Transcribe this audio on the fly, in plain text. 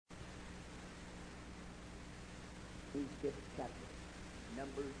25th chapter,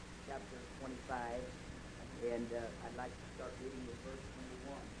 Numbers chapter 25, and I'd like to start reading with verse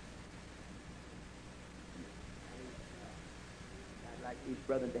number 1. I'd like these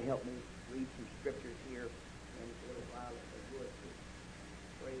brethren to help me read some scriptures here in a little while if they would.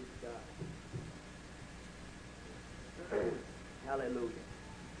 Praise God. Hallelujah.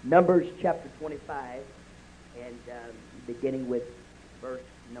 Numbers chapter 25, and beginning with verse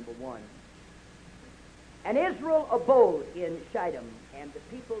number 1. And Israel abode in Shittim, and the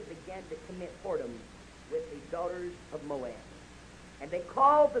people began to commit whoredom with the daughters of Moab. And they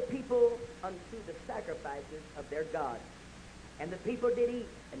called the people unto the sacrifices of their gods. And the people did eat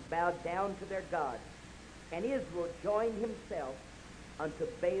and bowed down to their gods. And Israel joined himself unto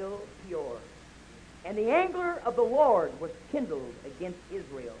Baal Peor. And the anger of the Lord was kindled against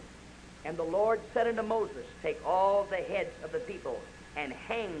Israel. And the Lord said unto Moses, take all the heads of the people and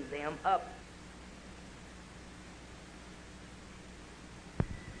hang them up.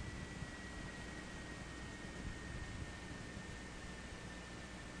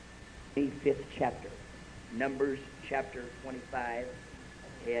 The 5th chapter, Numbers chapter 25,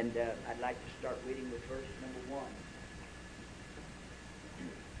 and I'd like to start reading with verse number 1.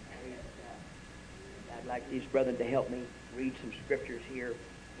 I'd like these brethren to help me read some scriptures here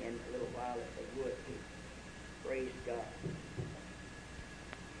in a little while if they would. Praise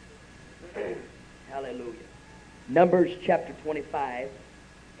God. Hallelujah. Numbers chapter 25,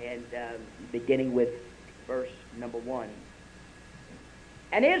 and beginning with verse number 1.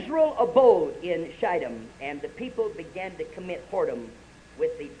 And Israel abode in Shittim, and the people began to commit whoredom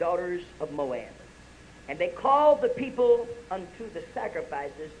with the daughters of Moab. And they called the people unto the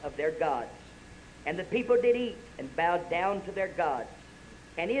sacrifices of their gods. And the people did eat and bowed down to their gods.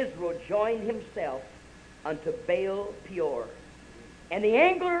 And Israel joined himself unto Baal Peor. And the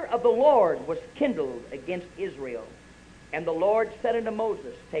anger of the Lord was kindled against Israel. And the Lord said unto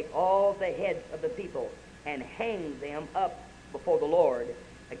Moses, take all the heads of the people and hang them up before the Lord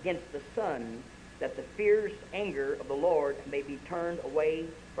against the sun, that the fierce anger of the Lord may be turned away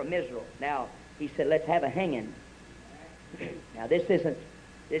from Israel. Now, he said, let's have a hanging. Now, this isn't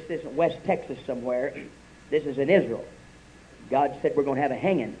West Texas somewhere. This is in Israel. God said we're going to have a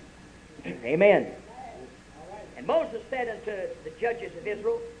hanging. Amen. And Moses said unto the judges of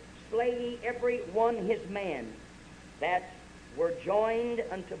Israel, slay ye every one his man that were joined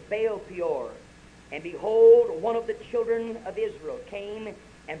unto Baal Peor. And behold, one of the children of Israel came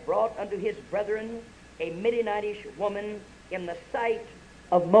and brought unto his brethren a Midianitish woman in the sight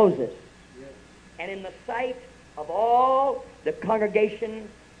of Moses, and in the sight of all the congregation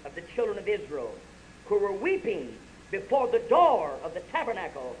of the children of Israel, who were weeping before the door of the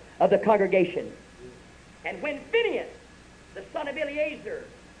tabernacle of the congregation. And when Phinehas, the son of Eleazar,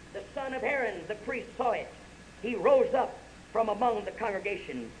 the son of Aaron, the priest, saw it, he rose up from among the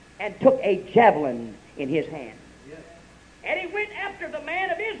congregation and took a javelin in his hand. Yes. And he went after the man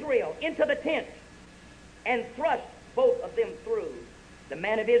of Israel into the tent and thrust both of them through, the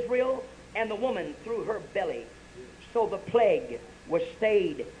man of Israel and the woman through her belly. So the plague was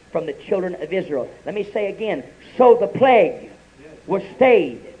stayed from the children of Israel. Let me say again, so the plague was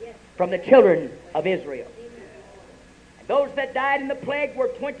stayed from the children of Israel. And those that died in the plague were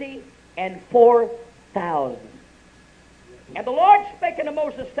 24,000. And the Lord spake unto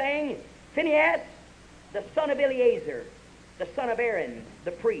Moses, saying, Phinehas, the son of Eleazar, the son of Aaron,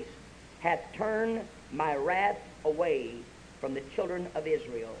 the priest, hath turned my wrath away from the children of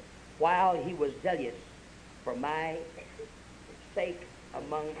Israel, while he was zealous for my sake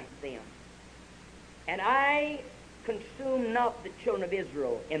among them. And I consume not the children of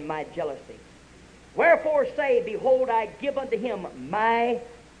Israel in my jealousy. Wherefore say, behold, I give unto him my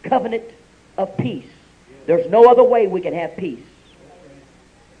covenant of peace. There's no other way we can have peace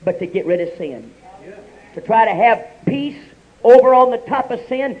but to get rid of sin. To try to have peace over on the top of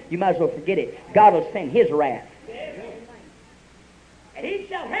sin, you might as well forget it. God will send his wrath. And he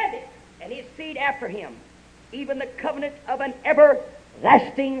shall have it, and his seed after him, even the covenant of an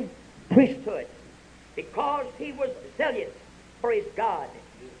everlasting priesthood, because he was zealous for his God,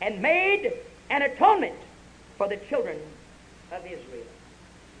 and made an atonement for the children of Israel.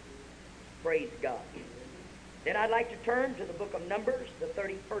 Praise God. Then I'd like to turn to the book of Numbers, the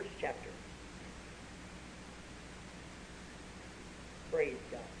 31st chapter. Praise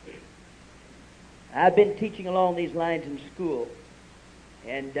God. I've been teaching along these lines in school,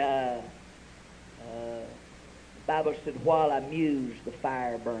 and the Bible said, while I mused, the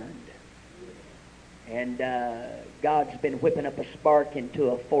fire burned. And God's been whipping up a spark into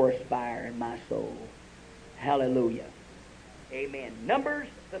a forest fire in my soul. Hallelujah. Amen. Numbers,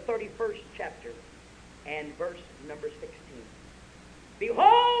 the 31st chapter. and verse number 16.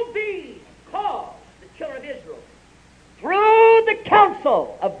 Behold, these caused the children of Israel through the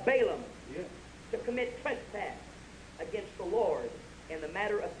counsel of Balaam to commit trespass against the Lord in the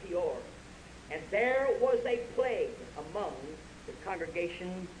matter of Peor. And there was a plague among the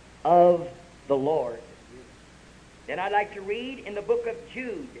congregation of the Lord. Then I'd like to read in the book of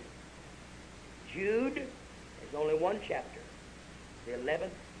Jude. Jude is only one chapter, the 11th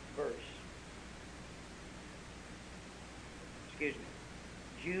verse. Excuse me.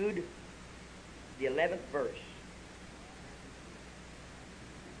 Jude, the 11th verse.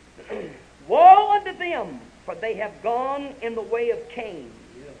 Woe unto them, for they have gone in the way of Cain,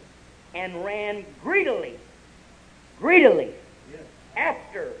 and ran greedily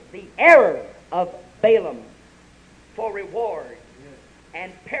after the error of Balaam for reward,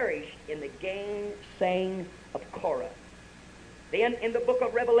 and perished in the gainsaying of Korah. Then in the book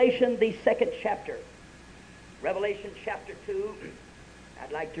of Revelation, the 2nd chapter, Revelation chapter 2,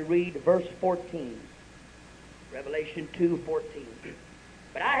 I'd like to read verse 14. Revelation 2:14.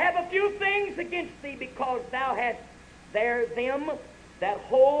 But I have a few things against thee, because thou hast there them that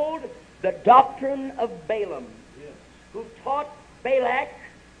hold the doctrine of Balaam, who taught Balak.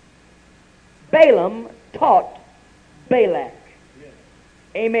 Balaam taught Balak.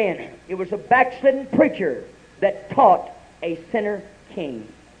 Amen. It was a backslidden preacher that taught a sinner king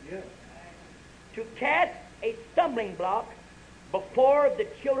to cast a stumbling block before the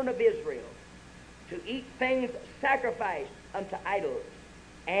children of Israel, to eat things sacrificed unto idols,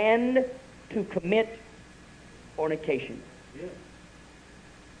 and to commit fornication.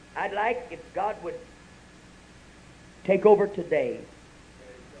 I'd like, if God would take over today,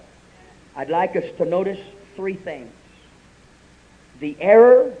 I'd like us to notice three things: the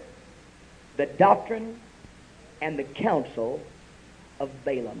error, the doctrine, and the counsel of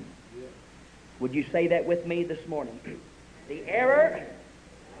Balaam. Would you say that with me this morning? The error,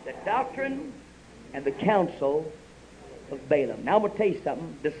 the doctrine, and the counsel of Balaam. Now I'm going to tell you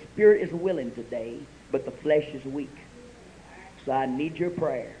something. The spirit is willing today, but the flesh is weak. So I need your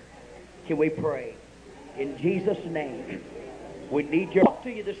prayer. Can we pray? In Jesus' name, we need your talk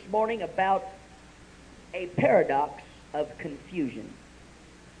to you this morning about a paradox of confusion.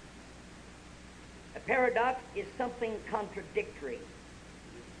 A paradox is something contradictory.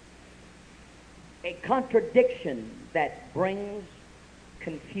 A contradiction that brings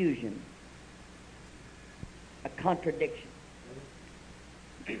confusion. A contradiction.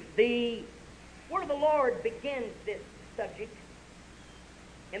 The Word of the Lord begins this subject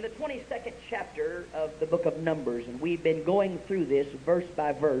in the 22nd chapter of the book of Numbers, and we've been going through this verse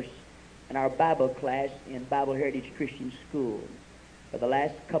by verse in our Bible class in Bible Heritage Christian School for the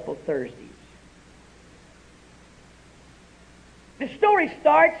last couple Thursdays. The story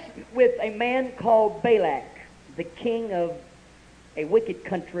starts with a man called Balak, the king of a wicked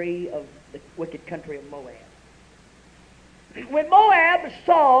country of Moab. When Moab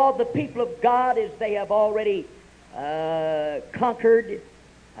saw the people of God, as they have already conquered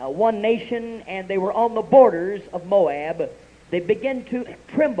one nation, and they were on the borders of Moab, they began to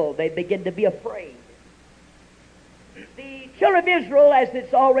tremble. They began to be afraid. The children of Israel, as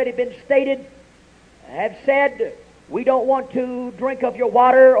it's already been stated, have said, we don't want to drink of your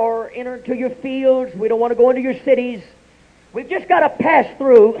water or enter into your fields. We don't want to go into your cities. We've just got to pass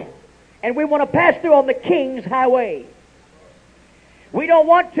through, and we want to pass through on the king's highway. We don't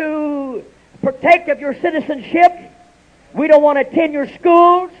want to partake of your citizenship. We don't want to attend your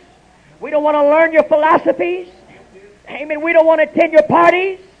schools. We don't want to learn your philosophies. Amen. We don't want to attend your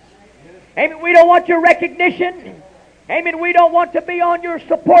parties. Amen. We don't want your recognition. Amen. We don't want to be on your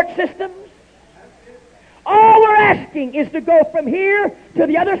support systems. All we're asking is to go from here to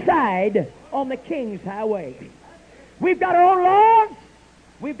the other side on the king's highway. We've got our own laws.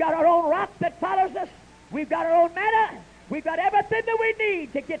 We've got our own rock that follows us. We've got our own manna. We've got everything that we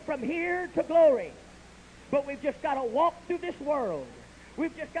need to get from here to glory. But we've just got to walk through this world.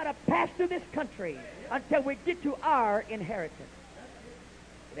 We've just got to pass through this country until we get to our inheritance.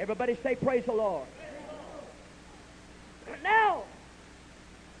 And everybody say, praise the Lord. Now,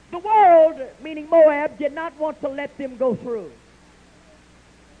 the world, meaning Moab, did not want to let them go through.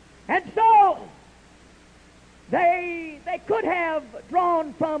 And so, they could have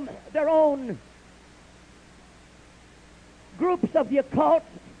drawn from their own groups of the occult,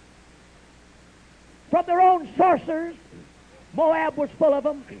 from their own sorcerers. Moab was full of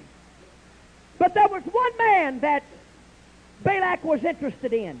them. But there was one man that Balak was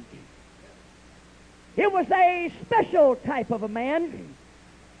interested in. It was a special type of a man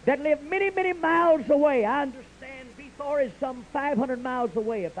that lived many, many miles away. I understand Bethor is some 500 miles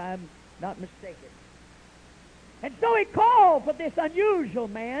away, if I'm not mistaken. And so he called for this unusual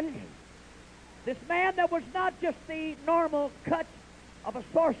man, this man that was not just the normal cut of a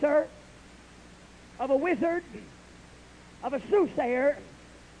sorcerer, of a wizard, of a soothsayer,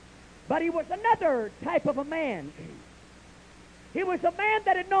 but he was another type of a man. He was a man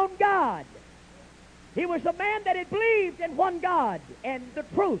that had known God. He was a man that had believed in one God and the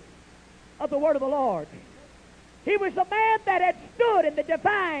truth of the word of the Lord. He was a man that had stood in the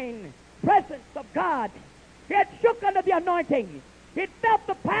divine presence of God. He had shook under the anointing. He had felt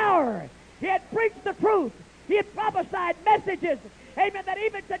the power. He had preached the truth. He had prophesied messages, amen, that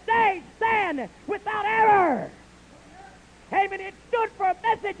even today stand without error. Amen. It stood for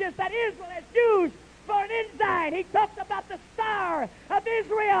messages that Israel has used for an ensign. He talked about the star of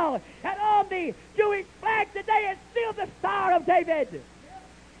Israel, and on the Jewish flag today is still the Star of David.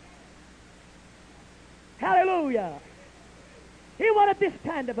 Hallelujah. He wanted this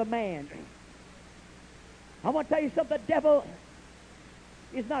kind of a man. I want to tell you something. The devil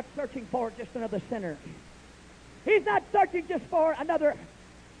is not searching for just another sinner. He's not searching just for another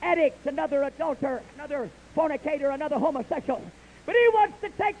addict, another adulterer, another fornicator, another homosexual. But he wants to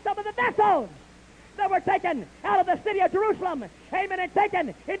take some of the vessels that were taken out of the city of Jerusalem, amen, and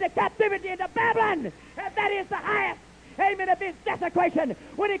taken into captivity into Babylon. And that is the highest, amen, of his desecration,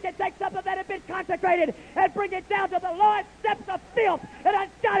 when he can take something that had been consecrated and bring it down to the lowest depths of filth and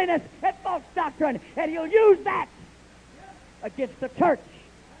ungodliness and false doctrine. And he'll use that against the church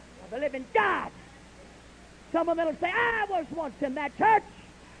of the living God. Some of them will say, I was once in that church.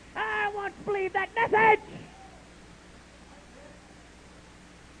 I once believed that message.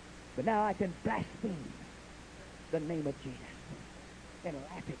 But now I can blaspheme the name of Jesus and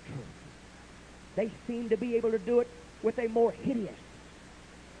laugh at truth. They seem to be able to do it with a more hideous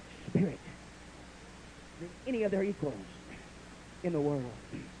spirit than any of their equals in the world.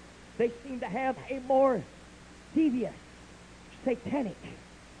 They seem to have a more devious, satanic,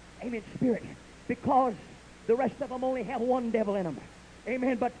 amen, spirit, because the rest of them only have one devil in them.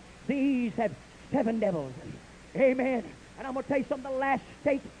 Amen. But these have 7 devils. Amen. And I'm going to tell you something, the last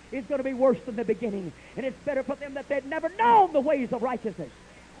state is going to be worse than the beginning. And it's better for them that they've never known the ways of righteousness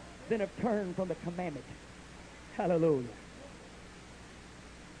than have turned from the commandment. Hallelujah.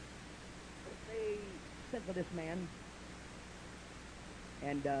 They sent for this man,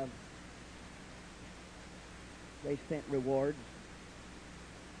 and they sent rewards,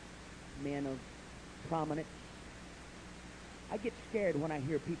 men of prominence. I get scared when I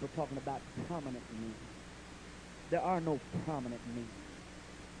hear people talking about prominent men. There are no prominent men.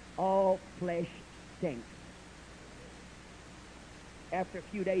 All flesh stinks. After a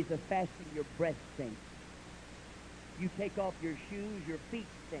few days of fasting, your breath stinks. You take off your shoes, your feet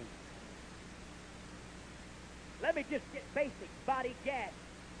stink. Let me just get basic. Body gas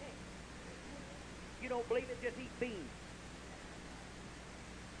stinks. You don't believe it, just eat beans.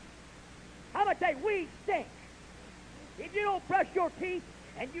 I'm going to tell you, we stink. If you don't brush your teeth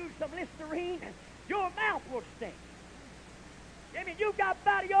and use some Listerine, your mouth will stink. I mean, you've got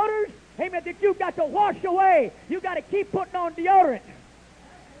body odors, amen, that you've got to wash away. You've got to keep putting on deodorant.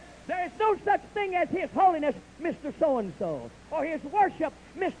 There is no such thing as His Holiness, Mr. So-and-so, or His worship,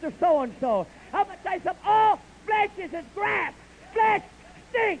 Mr. So-and-so. I'm going to tell you something. All flesh is as grass. Flesh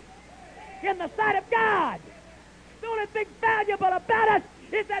stinks in the sight of God. The only thing valuable about us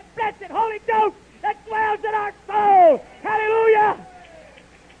is that blessed Holy Ghost that dwells in our soul. Hallelujah.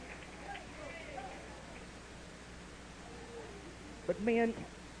 But men,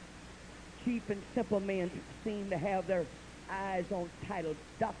 cheap and simple men, seem to have their eyes on titles.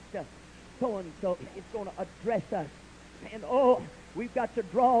 Dr. So-and-so is going to address us. And oh, we've got to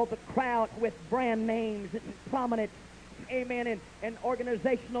draw the crowd with brand names and prominence, amen, and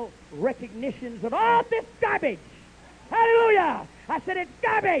organizational recognitions of all this garbage. Hallelujah. I said it's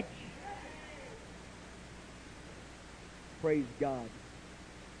garbage. Praise God.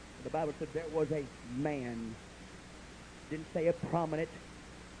 The Bible said there was a man. It didn't say a prominent.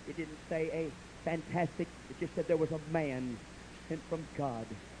 It didn't say a fantastic. It just said there was a man sent from God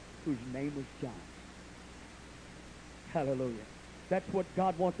whose name was John. Hallelujah. That's what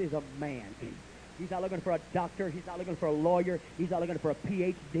God wants, is a man. He's not looking for a doctor. He's not looking for a lawyer. He's not looking for a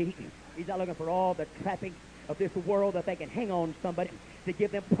PhD. He's not looking for all the trappings of this world that they can hang on somebody to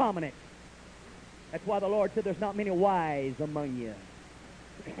give them prominence. That's why the Lord said there's not many wise among you.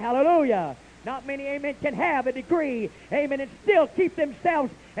 Hallelujah. Not many, amen, can have a degree, amen, and still keep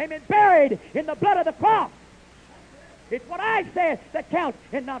themselves, amen, buried in the blood of the cross. It's what I say that counts,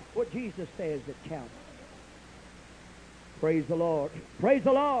 and not what Jesus says that counts. Praise the Lord. Praise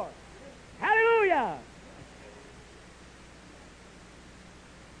the Lord. Hallelujah.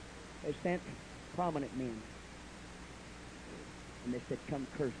 They sent prominent men. And they said, come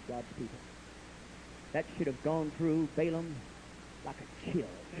curse God's people. That should have gone through Balaam like a chill.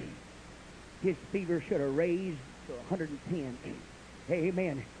 His fever should have raised to 110.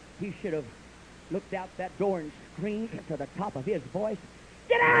 Amen. He should have looked out that door and screamed to the top of his voice,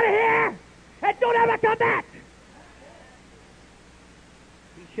 get out of here and don't ever come back.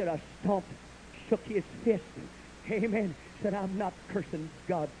 He should have stomped, shook his fist. Amen. Said, I'm not cursing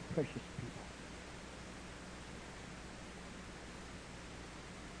God's precious people.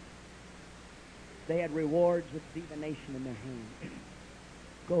 They had rewards of divination in their hand.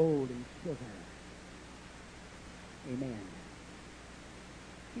 Gold and silver. Amen.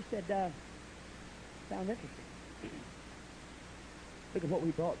 He said, sounds interesting. Look at what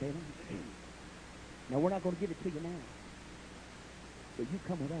we brought, Balaam. Now, we're not going to give it to you now. But you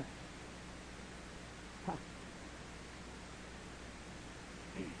come with us. Ha.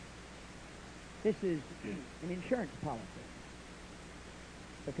 This is an insurance policy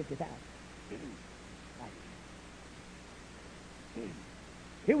for $50,000.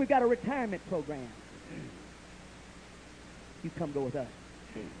 Here we got a retirement program. You come go with us.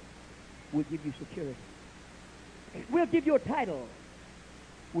 We'll give you security. We'll give you a title.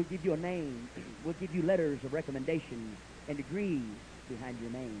 We'll give you a name. We'll give you letters of recommendation and degrees behind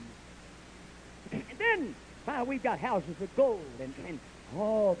your name. And then, we've got houses with gold and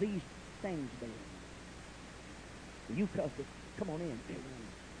all these things there. You come on in.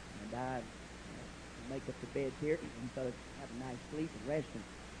 And I make up the beds here, and fellas have a nice sleep and rest, and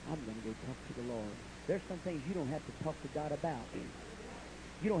I'm going to go talk to the Lord. There's some things you don't have to talk to God about.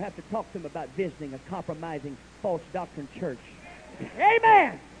 You don't have to talk to him about visiting a compromising false doctrine church.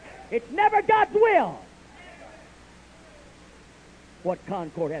 Amen! It's never God's will. What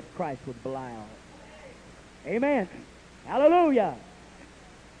concord hath Christ with Belial? Amen. Hallelujah.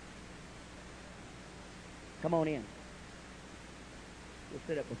 Come on in. We'll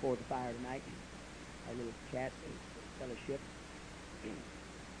sit up before the fire tonight. Our little chat, fellowship.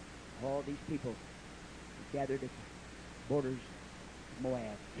 All these people gathered at the borders of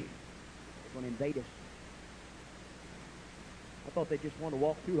Moab. They're going to invade us. I thought they just want to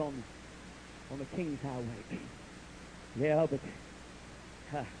walk through on the King's Highway. Yeah, but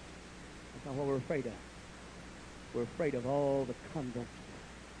that's not what we're afraid of. We're afraid of all the converts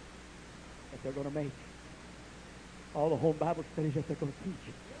that they're going to make. All the home Bible studies that they're going to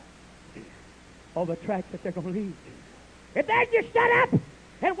teach. All the tracts that they're going to lead. If they just shut up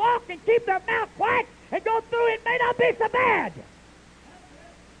and walk and keep their mouth quiet and go through, it may not be so bad.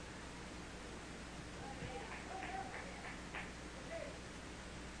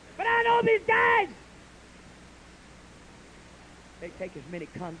 But I know these guys. They take as many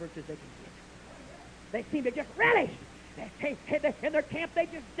converts as they can get. They seem to just relish. In their camp, they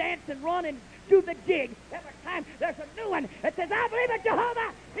just dance and run and do the jig. Every time there's a new one that says, I believe in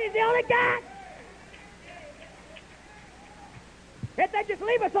Jehovah. He's the only God. If they just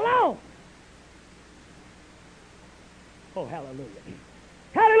leave us alone. Oh, hallelujah.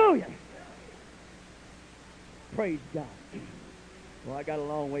 Hallelujah. Praise God. Well, I got a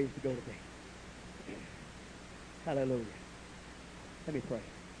long ways to go today. Hallelujah. Let me pray.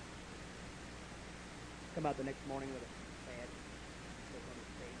 Come out the next morning with a sad look on his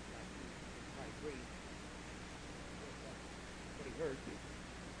face, like he might breathe. What he heard,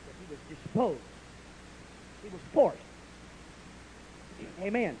 that he was disposed. He was forced.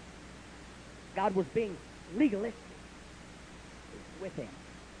 Amen. God was being legalistic with him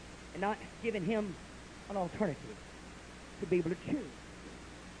and not giving him an alternative to be able to choose.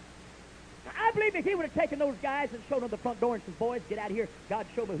 Now, I believe if he would have taken those guys and shown them the front door and said, boys, get out of here. God,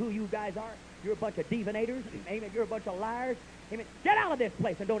 show me who you guys are. You're a bunch of divinators. Amen. You're a bunch of liars. Amen. Get out of this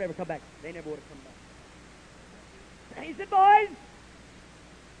place and don't ever come back. They never would have come back. And he said, boys,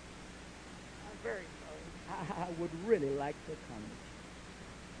 I'm very sorry. I would really like to come.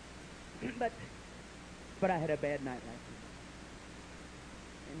 But I had a bad night last night.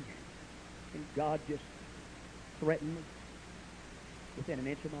 And God just threatened me within an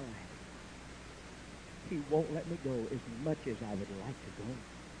inch of my life. He won't let me go as much as I would like to go.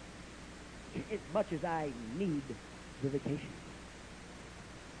 As much as I need the vacation.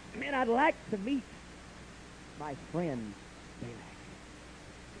 And I'd like to meet my friend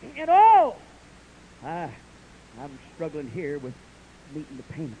Balak. And I'm struggling here with meeting the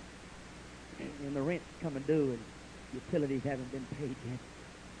payment. And the rent's coming due and utilities haven't been paid yet.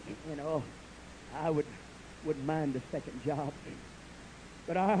 And I wouldn't mind a second job.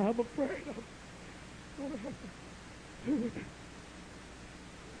 But I'm afraid I'm going to have to do it.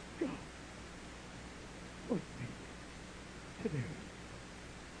 God, what to do?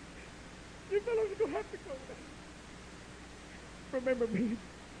 You fellows are going to have to go there. remember me.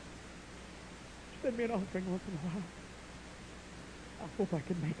 Send me an offering once in a while. I hope I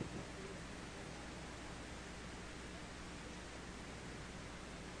can make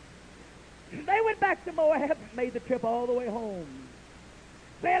it. They went back to Moab, made the trip all the way home.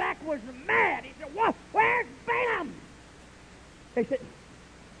 Balak was mad. He said, "What? Where's Balaam?" They said,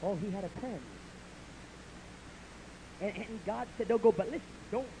 "Oh, he had a plan." And God said, "Don't go, but listen,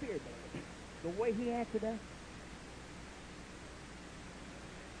 don't fear Balak." The way he answered us.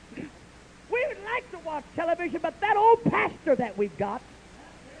 We would like to watch television, but that old pastor that we've got,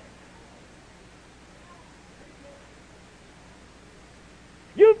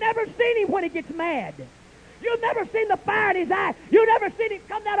 you've never seen him when he gets mad. You've never seen the fire in his eye. You've never seen him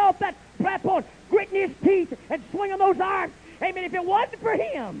come down off that platform, gritting his teeth and swinging those arms. Amen. If it wasn't for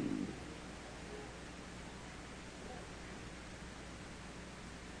him,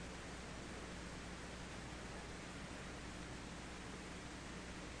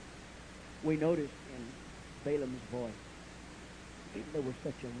 we noticed in Balaam's voice there was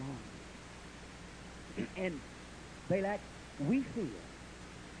such a longing. And Balak, we feel,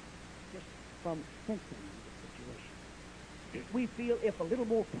 just from sensing the situation, we feel if a little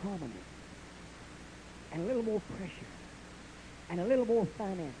more prominence and a little more pressure and a little more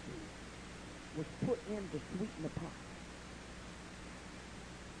financing was put in to sweeten the pot,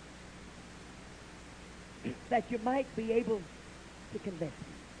 that you might be able to convince me.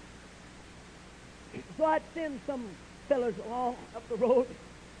 So I'd send some fellas along up the road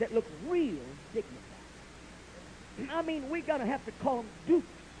that look real dignified. I mean, we're going to have to call them dukes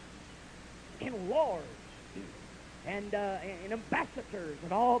and lords and ambassadors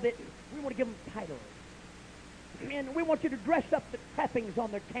and all that. We want to give them titles. And we want you to dress up the trappings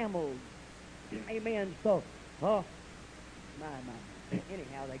on their camels. Amen. So, my.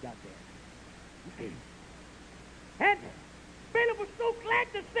 Anyhow, they got there. And Balaam was so glad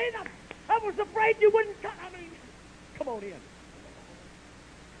to see them. I was afraid you wouldn't come. I mean, come on in.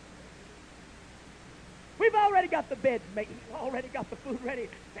 We've already got the beds made. We've already got the food ready.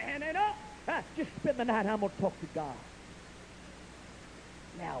 Standing up. Just spend the night. I'm going to talk to God.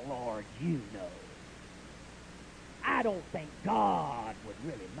 Now, Lord, you know, I don't think God would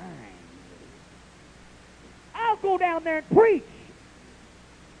really mind. I'll go down there and preach.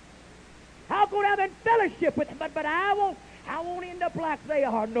 I'll go down there and fellowship with them, but I won't end up like they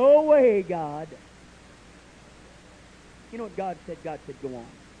are. No way, God. You know what God said? God said, go on.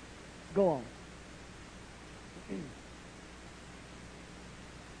 Go on.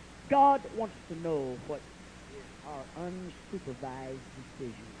 God wants to know what is our unsupervised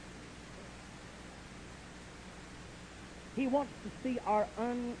decision. He wants to see our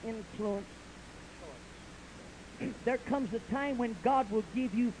uninfluenced choice. There comes a time when God will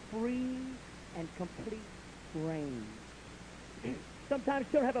give you free and complete reign. Sometimes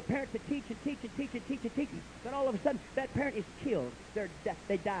children have a parent to teach and teach and teach and teach and teach. Then all of a sudden, that parent is killed.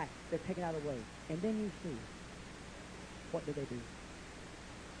 They die. They're taken out of the way. And then you see, what do?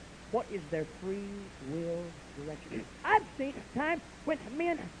 What is their free will direction? I've seen times when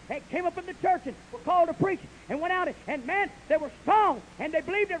men came up in the church and were called to preach and went out and man, they were strong and they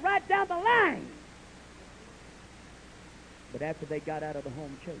believed it right down the line. But after they got out of the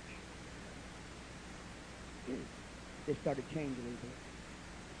home church, they started changing a little bit.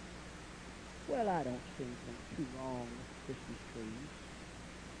 Well, I don't see anything too wrong with Christmas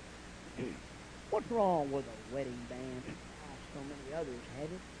trees. What's wrong with a wedding band? So many others have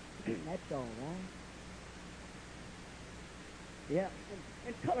it. That's all right. Yeah,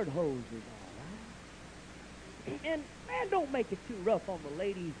 and colored hose is all right. And man, don't make it too rough on the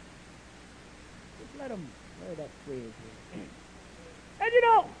ladies. Just let them wear that frizz here. And you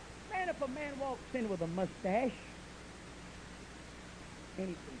know, man, if a man walks in with a mustache and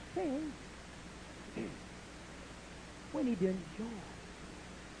he can sing, we need to enjoy.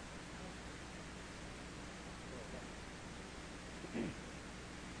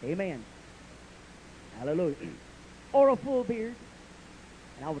 Amen. Hallelujah. Or a full beard.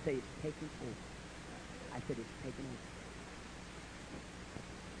 And I will tell you, it's taking over. I said it's taking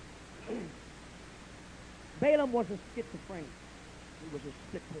over. Balaam was a schizophrenic. He was a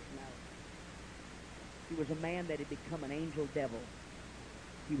split personality. He was a man that had become an angel devil.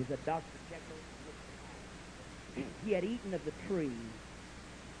 He was a Dr. Jekyll and Mr. Hyde. He had eaten of the tree.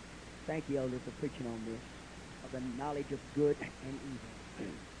 Thank you, Elder, for preaching on this. Of the knowledge of good and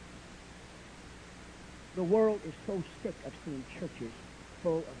evil. The world is so sick of seeing churches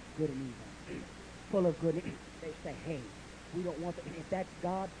full of good and evil. Full of good and evil. They say, hey, we don't want that. If that's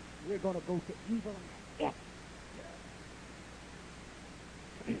God, we're going to go to evil and that's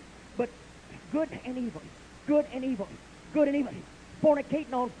it. But good and evil. Good and evil. good and evil,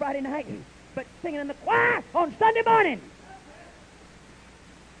 fornicating on Friday night, but singing in the choir on Sunday morning.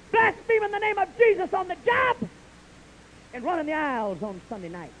 Blaspheming the name of Jesus on the job and running the aisles on Sunday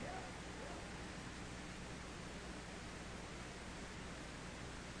night.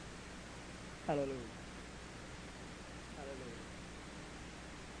 Hallelujah. Hallelujah.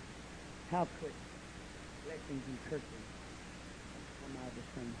 How could blessings and curses come out of the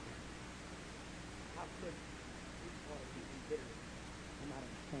same heart? How could equality and bitterness come out of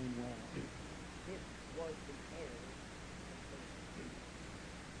the same well? This was the error.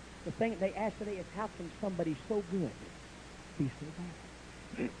 The thing they ask today is, how can somebody so good be so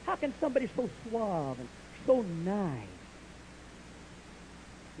bad? How can somebody so suave and so nice?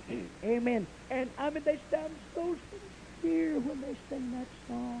 Amen. And I mean, they sound so sincere when they sing that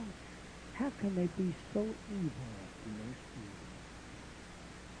song. How can they be so evil in their sin?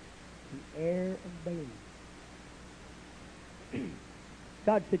 The heir of Balaam.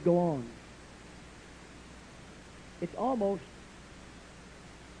 God said, go on. It's almost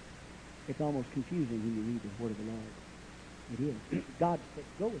confusing when you read the word of the Lord. It is. God said,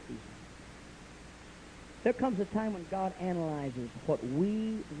 go with these men. There comes a time when God analyzes what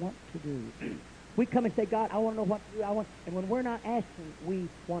we want to do. We come and say, God, I want to know what to do. And when we're not asking, we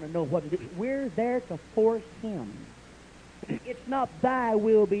want to know what to do. We're there to force him. It's not thy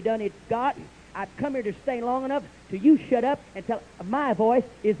will be done. It's God. I've come here to stay long enough till you shut up and tell my voice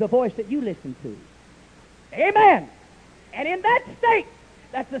is the voice that you listen to. Amen. And in that state,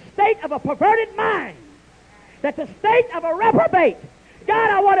 that's the state of a perverted mind. That's the state of a reprobate.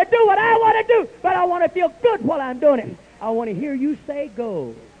 God, I want to do what I want to do, but I want to feel good while I'm doing it. I want to hear you say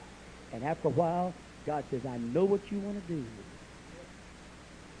go. And after a while, God says, I know what you want to do.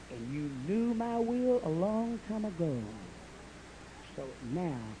 And you knew my will a long time ago. So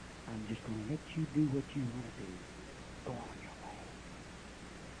now, I'm just going to let you do what you want to do. Go on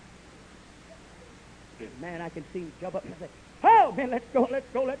your way. Man, I can see him jump up and say, oh, man, let's go.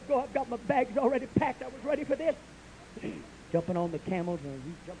 I've got my bags already packed. I was ready for this. Jumping on the camels, and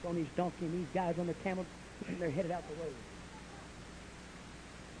he jumped on his donkey, and these guys on the camels, they're headed out the road.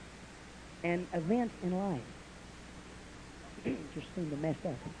 And events in life just seem to mess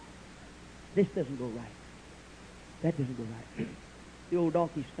up. This doesn't go right. That doesn't go right. The old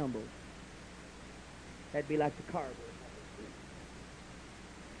donkey stumbles. That'd be like the car.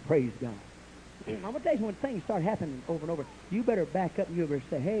 Praise God. I'm going to tell you, when things start happening over and over, you better back up and you better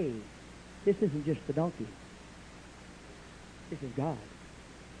say, hey, this isn't just the donkey. This is God.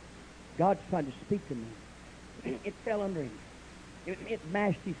 God's trying to speak to me. It fell under him. It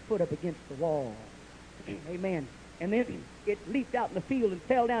mashed his foot up against the wall. Amen. And then it leaped out in the field and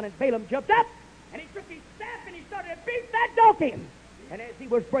fell down, and Balaam jumped up, and he took his staff, and he started to beat that donkey. And as he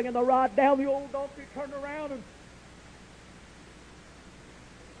was bringing the rod down, the old donkey turned around and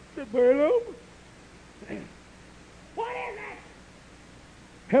said, Balaam, what is it?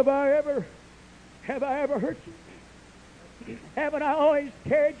 Have I ever hurt you? Haven't I always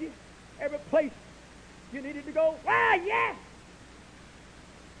carried you every place you needed to go? Why, yes!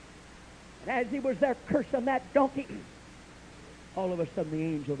 And as he was there cursing that donkey, all of a sudden the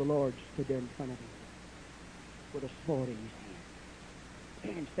angel of the Lord stood there in front of him with a sword in his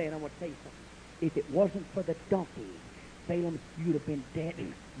hand and saying, I want to tell you something. If it wasn't for the donkey, Balaam, you'd have been dead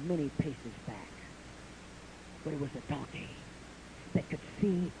many paces back. But it was the donkey that could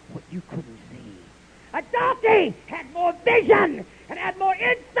see what you couldn't see. A donkey had more vision and had more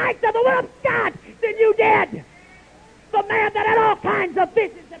insight to the will of God than you did. The man that had all kinds of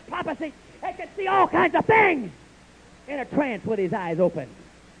visions and prophecies and could see all kinds of things in a trance with his eyes open.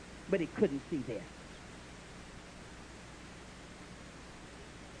 But he couldn't see this.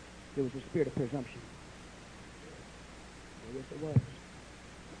 There was a spirit of presumption. Yes, it was.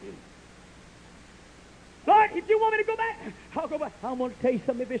 Lord, if you want me to go back, I'll go back. I'm going to tell you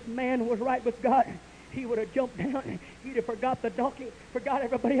something. If this man was right with God, he would have jumped down. He'd have forgot the donkey, forgot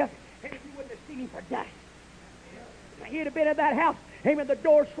everybody else, and he wouldn't have seen him for dust. He'd have been in that house. Amen. The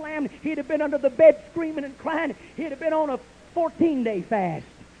door slammed. He'd have been under the bed screaming and crying. He'd have been on a 14-day fast.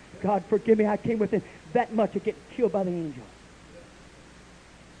 God, forgive me. I came within that much of getting killed by the angel.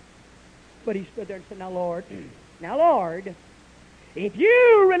 But he stood there and said, now, Lord, if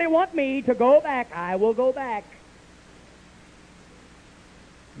you really want me to go back, I will go back.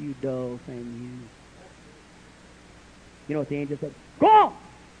 You dull thing, you. You know what the angel said? Go on!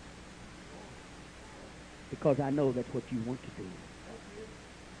 Because I know that's what you want to do.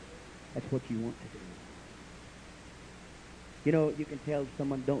 That's what you want to do. You know, you can tell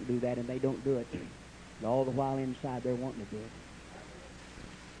someone don't do that and they don't do it. And all the while inside they're wanting to do it.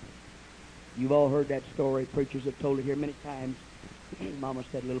 You've all heard that story. Preachers have told it here many times. Mama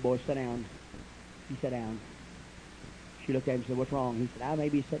said, little boy, sit down. He sat down. She looked at him and said, what's wrong? He said, I may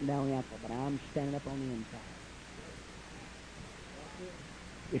be sitting down on the outside, but I'm standing up on the inside.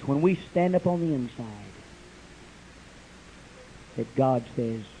 It's when we stand up on the inside that God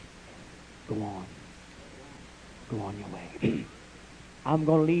says, go on. Go on your way. I'm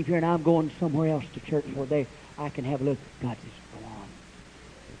going to leave here and I'm going somewhere else to church where I can have a little. God says, go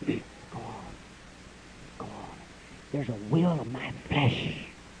on. Go on. Go on. There's a will of my flesh.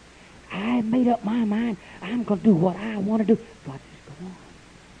 I made up my mind. I'm going to do what I want to do. God says, go on.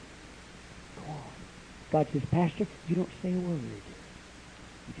 Go on. God says, Pastor, you don't say a word.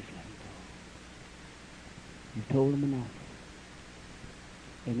 You just let him go. You've told him enough.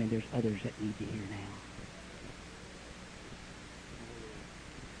 Amen. There's others that need to hear now.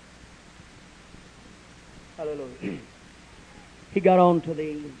 Hallelujah. He got on to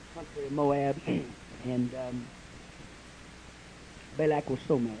the country of Moab, and Balak was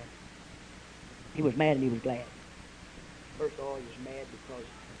so mad. He was mad and he was glad. First of all, he was mad because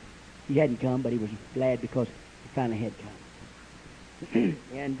he hadn't come, but he was glad because he finally had come.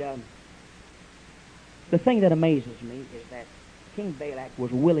 And the thing that amazes me is that King Balak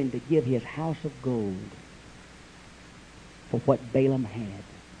was willing to give his house of gold for what Balaam had,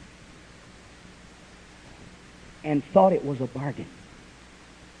 and thought it was a bargain.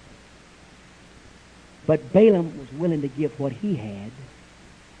 But Balaam was willing to give what he had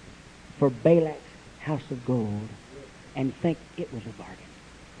for Balak's house of gold and think it was a bargain.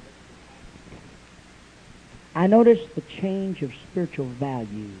 I noticed the change of spiritual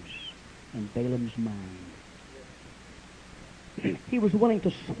values in Balaam's mind. He was willing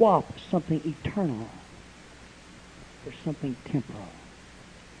to swap something eternal for something temporal.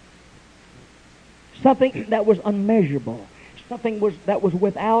 Something that was unmeasurable. Something that was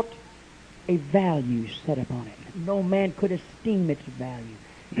without a value set upon it. No man could esteem its value.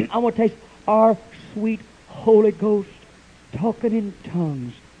 I want to taste our sweet Holy Ghost talking in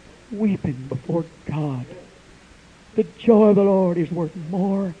tongues, weeping before God. The joy of the Lord is worth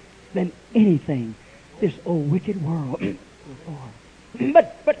more than anything this old wicked world will afford.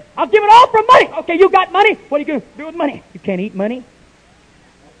 But I'll give it all for money. Okay, you got money. What are you going to do with money? You can't eat money.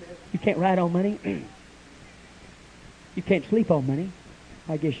 You can't ride on money. You can't sleep on money.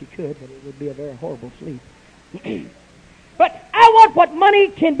 I guess you could, but it would be a very horrible sleep. But I want what money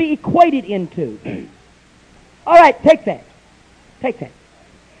can be equated into. All right, take that. Take that.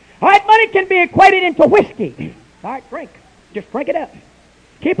 All right, money can be equated into whiskey. All right, drink. Just drink it up.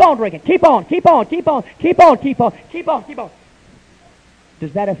 Keep on drinking. Keep on, keep on, keep on, keep on, keep on, keep on, keep on.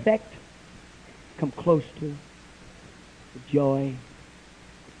 Does that effect come close to the joy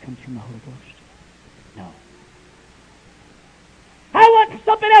that comes from the Holy Ghost? No. I want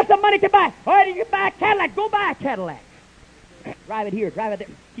something else that money can buy. All right, you can buy a Cadillac. Go buy a Cadillac. Drive it here, drive it there.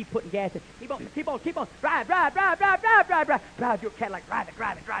 Keep putting gas in. Keep on, keep on, keep on. Drive, drive, drive, drive, drive, drive, drive. Drive your Cadillac. Drive it,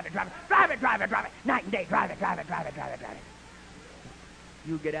 drive it, drive it, drive it. Drive it, drive it, drive it. Night and day. Drive it, drive it, drive it, drive it, drive it.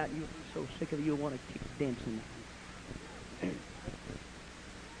 You get out and you'll be so sick of it, you'll want to kick dents in there.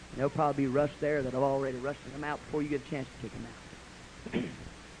 There'll probably be rust there that have already rusted them out before you get a chance to kick them out.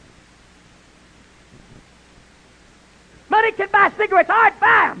 Money can buy cigarettes. All right,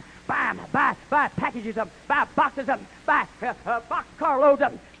 buy them. Buy them. Buy packages of them. Buy boxes of them. Buy boxcar loads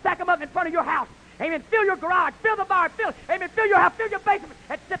of them. Stack them up in front of your house. Amen. Fill your garage. Fill the barn. Amen. Fill your house. Fill your basement.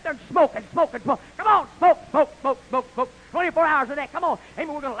 And sit there and smoke and smoke and smoke. Come on. Smoke, smoke, smoke, smoke, smoke. 24 hours a day. Come on.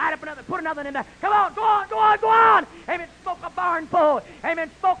 Amen. We're going to light up another, put another in there. Come on. Go on, go on, go on. Amen. Smoke a barn full. Amen.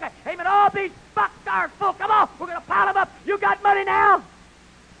 Smoke a, amen. All these boxcars full. Come on. We're going to pile them up. You got money now?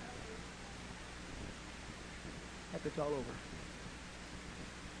 After it's all over,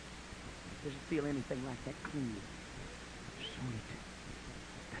 doesn't feel anything like that clean, sweet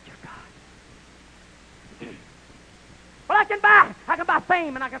touch of God. Well, I can buy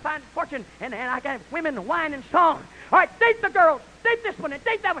fame, and I can find fortune, and I can have women, wine, and song. All right, date the girls, date this one, and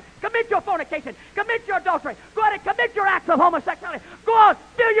date that one. Commit your fornication, commit your adultery. Go out and commit your acts of homosexuality. Go on,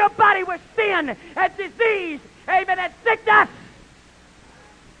 fill your body with sin and disease, amen, and sickness.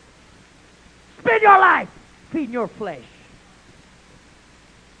 Spend your life feeding your flesh.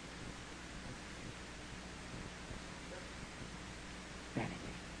 Vanity.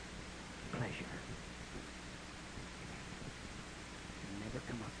 Pleasure. You never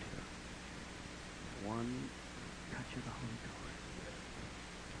come up to one touch of the Holy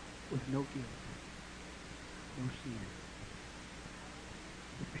Ghost with no guilt, no sin,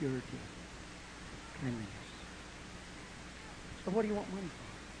 with purity, cleanliness. So what do you want money for?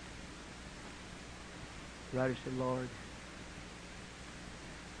 The writer said, Lord,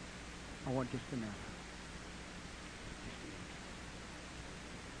 I want just enough.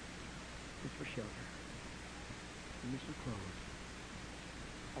 Just for shelter. Give me some clothes.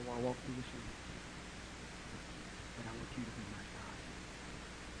 I want to walk through this room. But I want you to be my God.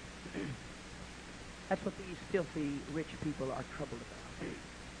 That's what these filthy rich people are troubled about.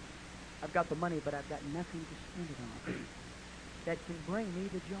 I've got the money, but I've got nothing to spend it on that can bring me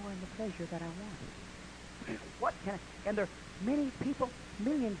the joy and the pleasure that I want. What can I? And there are many people,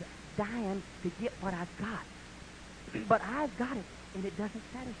 millions, dying to get what I've got. But I've got it, and it doesn't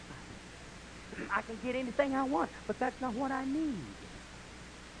satisfy me. I can get anything I want, but that's not what I need.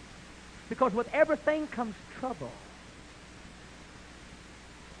 Because with everything comes trouble.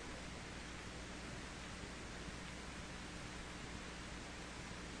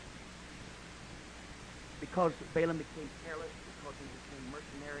 Because Balaam became careless, because he became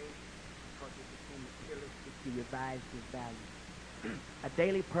mercenary, because he became materialistic, he revised his values. A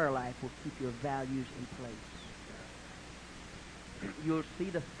daily prayer life will keep your values in place. You'll see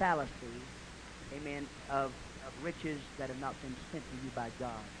the fallacy, amen, of riches that have not been sent to you by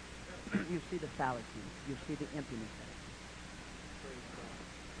God. You'll see the fallacy. You'll see the emptiness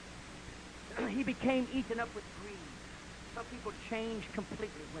of it. He became eaten up with greed. Some people change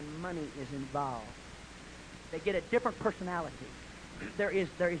completely when money is involved. They get a different personality. There is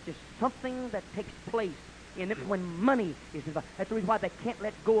just something that takes place in it when money is involved. That's the reason why they can't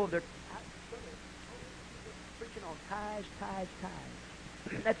let go of their preaching on tithes.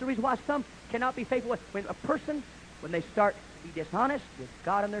 That's the reason why some cannot be faithful. When a person, when they start to be dishonest with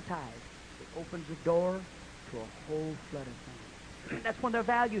God and their tithes, it opens the door to a whole flood of things. That's when their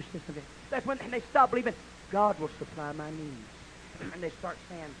value system is. That's when they stop believing God will supply my needs. And they start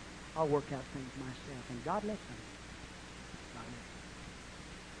saying, I'll work out things myself. And God lets them. God lets them.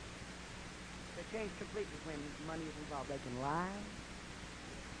 They change completely when money is involved. They can lie.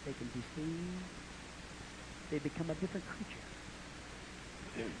 They can deceive. They become a different creature.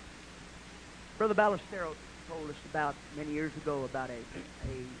 Brother Ballestero told us about many years ago about a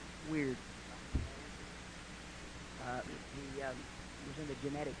weird he was into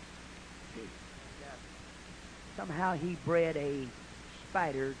genetics. Somehow he bred a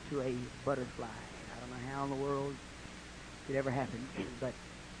spider to a butterfly. I don't know how in the world it could ever happen,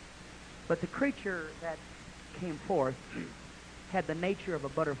 but the creature that came forth had the nature of a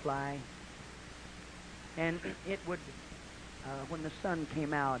butterfly, and it would, when the sun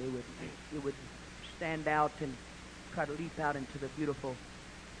came out, it would stand out and try to leap out into the beautiful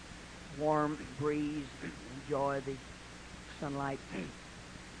warm breeze, enjoy the sunlight.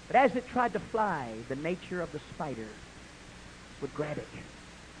 But as it tried to fly, the nature of the spider would grab it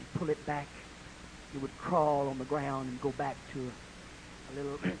and pull it back. It would crawl on the ground and go back to a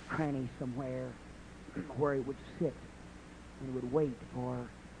little cranny somewhere where it would sit, and it would wait for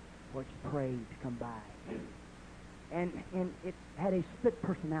its prey to come by. And it had a split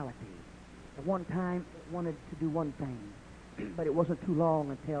personality. At one time, it wanted to do one thing, but it wasn't too long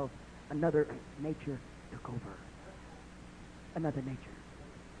until another nature took over. Another nature.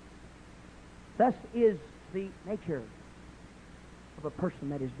 Thus is the nature of a person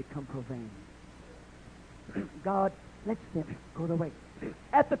that has become profane. God lets them go their way.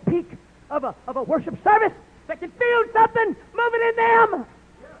 At the peak of a worship service, they can feel something moving in them.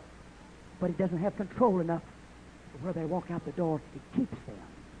 But it doesn't have control enough where they walk out the door. It keeps them.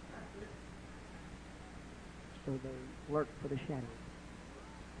 So they lurk for the shadow.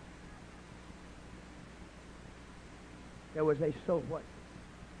 There was a so what?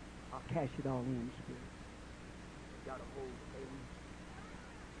 I'll cash it all in, Spirit. Got a hold of them.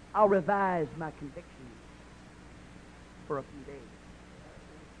 I'll revise my convictions for a few days.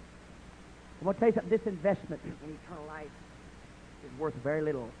 I'm going to tell you something. This investment in eternal life is worth very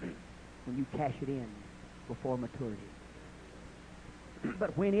little when you cash it in before maturity.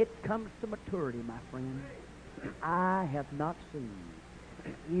 But when it comes to maturity, my friend, eye have not seen,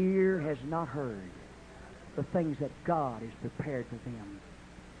 ear has not heard the things that God has prepared for them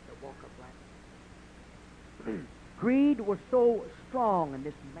that walk uprightly. Greed was so strong in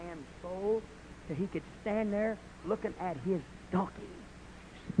this man's soul that he could stand there looking at his donkey,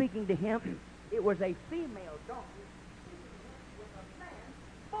 speaking to him. It was a female donkey with a man's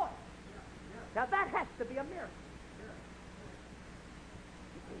voice. Now that has to be a miracle.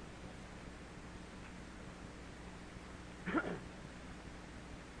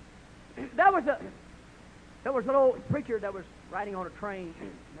 There was an old preacher that was riding on a train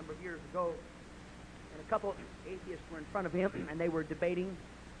a number of years ago, and a couple of atheists were in front of him, and they were debating.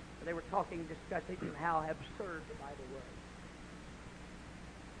 They were talking, discussing how absurd the Bible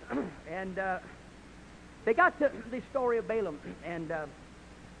was. And they got to the story of Balaam, and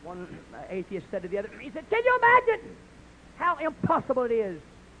One atheist said to the other, he said, can you imagine how impossible it is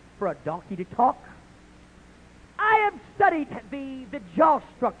for a donkey to talk? I have studied the jaw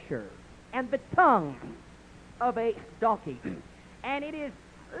structure and the tongue of a donkey, and it is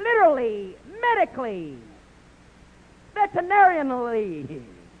literally, medically, veterinarianly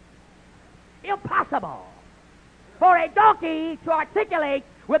impossible for a donkey to articulate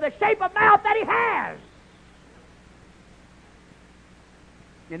with the shape of mouth that he has.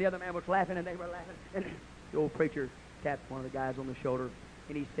 And the other man was laughing, and they were laughing. And the old preacher tapped one of the guys on the shoulder,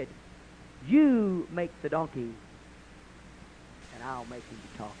 and he said, you make the donkey, and I'll make him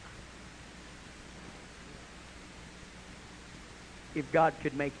talk. If God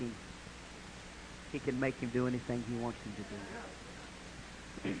could make him, he can make him do anything he wants him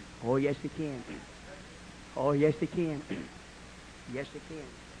to do. Oh, yes, he can. Oh, yes, he can. Yes, he can.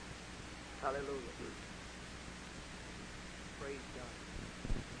 Hallelujah. Praise God.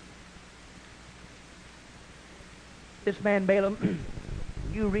 This man Balaam,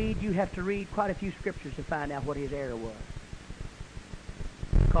 you have to read quite a few scriptures to find out what his error was.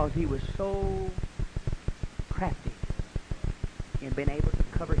 Because he was so crafty in being able to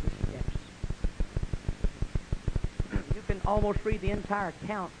cover his steps. You can almost read the entire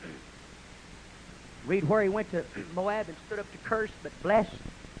account. Read where he went to Moab and stood up to curse, but blessed.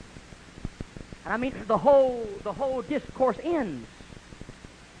 And I mean, the whole discourse ends,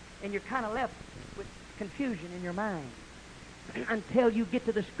 and you're kind of left with confusion in your mind until you get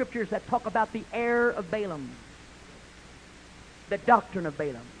to the scriptures that talk about the error of Balaam, the doctrine of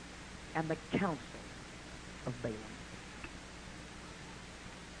Balaam, and the counsel of Balaam.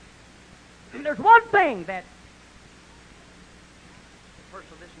 There's one thing that a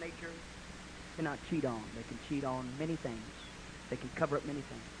person of this nature cannot cheat on. They can cheat on many things. They can cover up many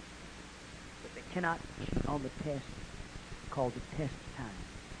things. But they cannot cheat on the test called the test of time.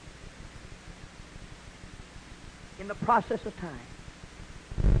 In the process of time,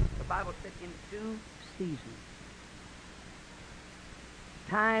 the Bible said in due season,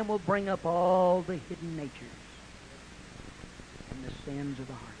 time will bring up all the hidden natures and the sins of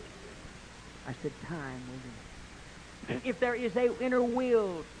the heart. I said time will do it. If there is a inner will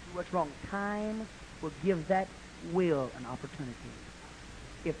to do what's wrong, time will give that will an opportunity.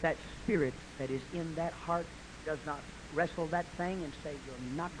 If that spirit that is in that heart does not wrestle that thing and say, you're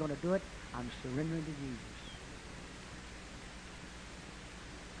not going to do it, I'm surrendering to Jesus.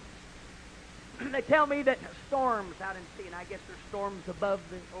 They tell me that storms out in sea, and I guess there's storms above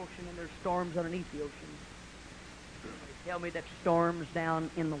the ocean and there's storms underneath the ocean. They tell me that storms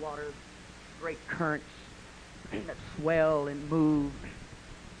down in the water, great currents that swell and move,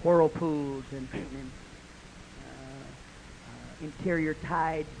 whirlpools and interior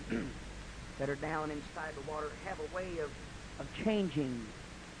tides that are down inside the water have a way of changing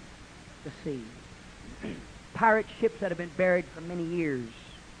the sea. Pirate ships that have been buried for many years,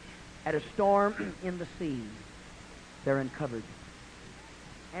 at a storm in the sea, they're uncovered.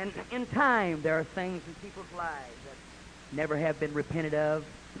 And in time, there are things in people's lives that never have been repented of.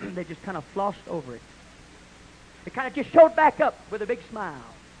 They just kind of flossed over it. They kind of just showed back up with a big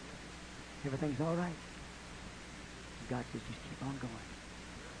smile. Everything's all right. God says, just keep on going.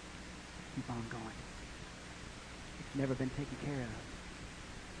 Keep on going. It's never been taken care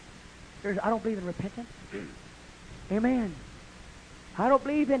of. I don't believe in repentance. Amen. I don't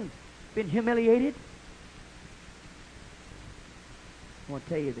believe in being humiliated. I want to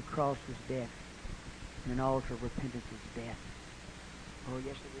tell you, the cross is death, and an altar of repentance is death. Oh,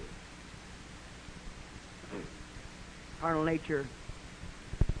 yes, it is. Carnal nature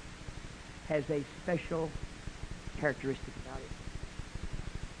has a special characteristic about it,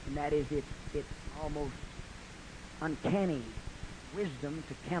 and that is it's almost uncanny wisdom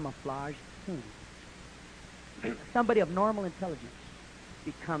to camouflage sin. Somebody of normal intelligence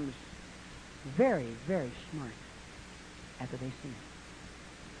becomes very, very smart after they sin.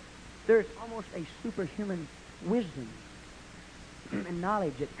 There's almost a superhuman wisdom and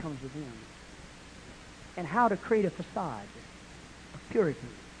knowledge that comes with them, and how to create a facade of purity,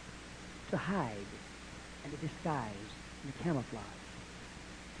 to hide and to disguise and to camouflage.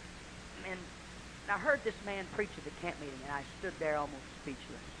 And I heard this man preach at the camp meeting, and I stood there almost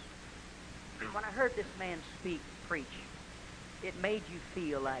speechless. When I heard this man preach, it made you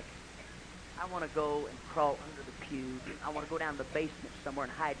feel like, I want to go and crawl under the pew. I want to go down to the basement somewhere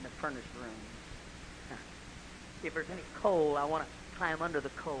and hide in the furnace room. If there's any coal, I want to climb under the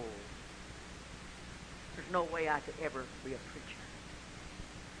coal. There's no way I could ever be a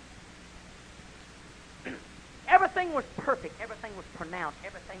preacher. Everything was perfect. Everything was pronounced.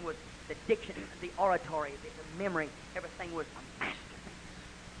 Everything was the diction, the oratory, the memory. Everything was a masterpiece.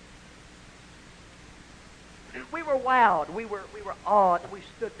 wowed. We were awed. We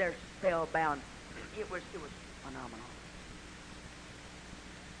stood there spellbound. It was phenomenal.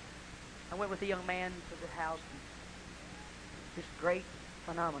 I went with a young man to the house, and this great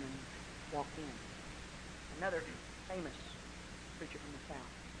phenomenon walked in. Another famous preacher from the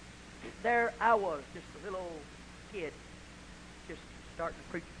South. There I was, just a little old kid, just starting to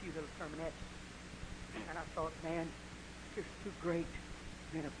preach a few little sermonettes. And I thought, man, here's two great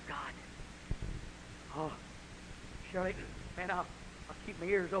men of God. Oh, Shirley, man, I'll keep my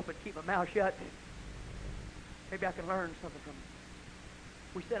ears open, keep my mouth shut. Maybe I can learn something from them.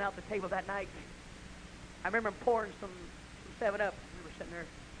 We sat out the table that night. I remember pouring some 7-Up. We were sitting there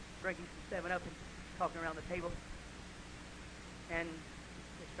drinking some 7-Up and talking around the table. And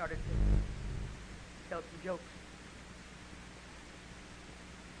they started to tell some jokes.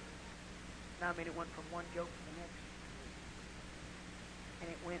 Now, I mean, it went from one joke to the next. And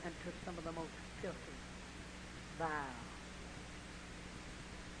it went into some of the most filthy, vile,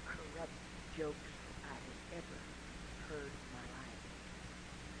 corrupt jokes I had ever heard in my life.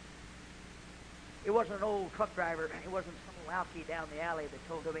 It wasn't an old truck driver. It wasn't some alky down the alley that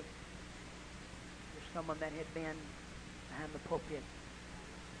told me. It was someone that had been behind the pulpit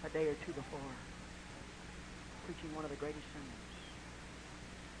a day or two before, preaching one of the greatest sermons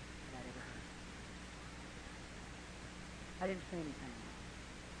that I'd ever heard. I didn't say anything.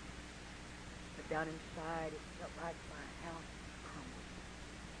 But down inside, it felt like my house crumbled.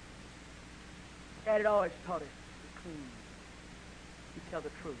 Dad had always taught us to be clean, to tell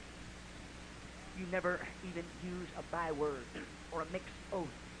the truth. You never even use a byword or a mixed oath.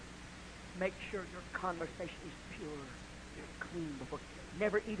 Make sure your conversation is pure, clean before.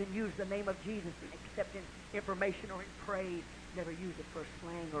 Never even use the name of Jesus except in information or in praise. Never use it for a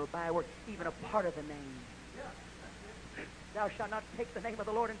slang or a byword, even a part of the name. Thou shalt not take the name of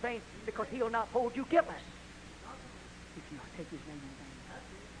the Lord in vain, because he'll not hold you guiltless if you take his name in vain.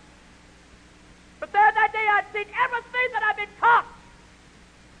 But there that day I'd seen everything that I've been taught.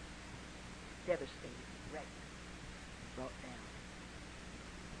 Devastated, wrecked, brought down.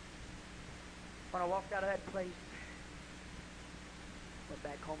 When I walked out of that place, went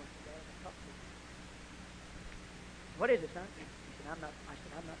back home and said, Dad, I talked to you. What is it, son? He said, I'm not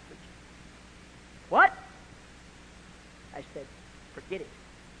preaching. What? I said, forget it.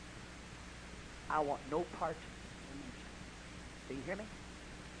 I want no part in ministry. Do you hear me?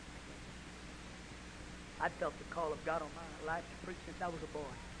 I'd felt the call of God on my life to preach since I was a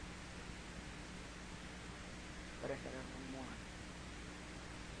boy. But I said, I don't want more.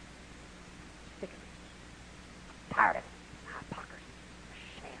 Sick of it. I'm tired of it. The hypocrisy, the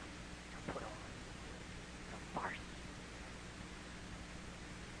sham, the put on, the farce.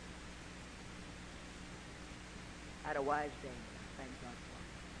 I had a wise day. Thank God for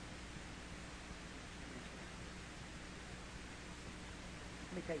it.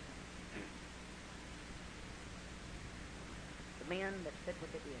 Let me tell you something. The men that said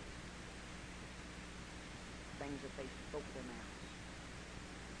what they did, things that they spoke with their mouths,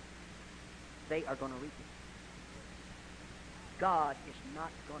 they are going to reap it. God is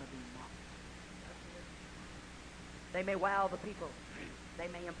not going to be mocked. They may wow the people. They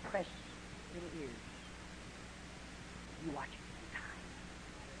may impress many ears. You watch it in time.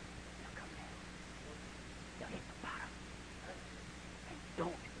 They'll come down. They'll hit the bottom. And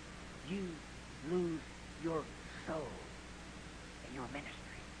don't you lose your soul in your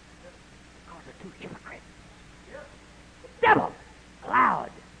ministry because of two hypocrites. The devil allowed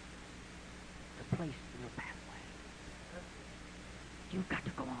to place in your pathway. You've got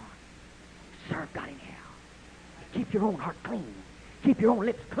to go on. Serve God in hell. Keep your own heart clean. Keep your own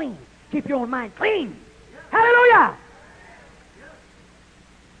lips clean. Keep your own mind clean. Hallelujah!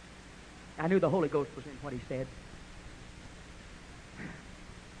 I knew the Holy Ghost was in what he said. I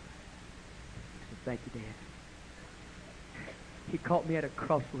said, thank you, Dad. He caught me at a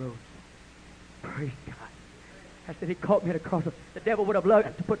crossroads. Praise God. I said, he caught me at a crossroads. The devil would have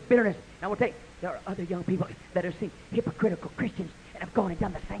loved to put bitterness. And I will tell you, there are other young people that have seen hypocritical Christians and have gone and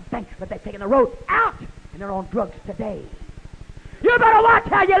done the same thing, but they've taken the road out, and they're on drugs today. You better watch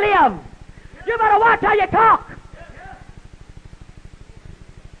how you live. You better watch how you talk.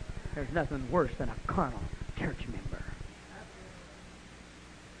 There's nothing worse than a carnal church member.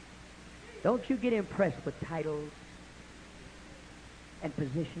 Don't you get impressed with titles and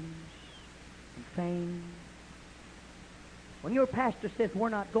positions and fame. When your pastor says we're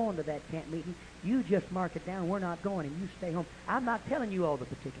not going to that camp meeting, you just mark it down, we're not going, and you stay home. I'm not telling you all the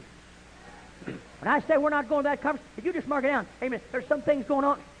particulars. When I say we're not going to that conference, if you just mark it down, amen, there's some things going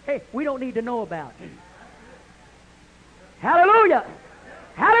on, hey, we don't need to know about. Hallelujah!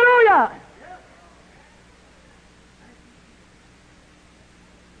 Hallelujah!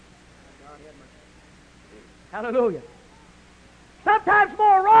 Hallelujah. Sometimes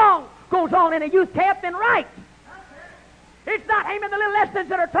more wrong goes on in a youth camp than right. It's not aiming the little lessons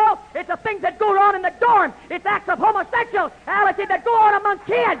that are taught. It's the things that go on in the dorm. It's acts of homosexuality that go on among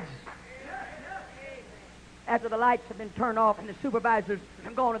kids. After the lights have been turned off and the supervisors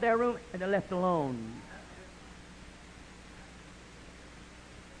have gone to their room and they're left alone.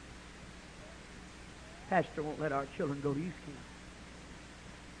 Pastor won't let our children go to youth camp.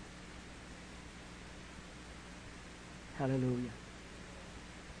 Hallelujah.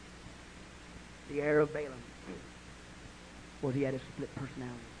 The heir of Balaam was he had a split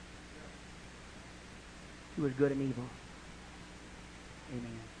personality. He was good and evil.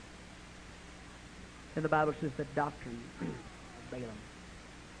 Amen. And the Bible says the doctrine of Balaam.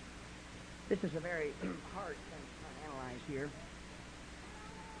 This is a very hard thing to analyze here.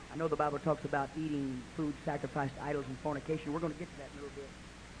 I know the Bible talks about eating food sacrificed to idols and fornication. We're going to get to that in a little bit.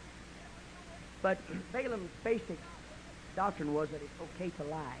 But Balaam's basic doctrine was that it's okay to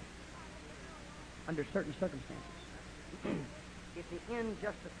lie under certain circumstances. If the end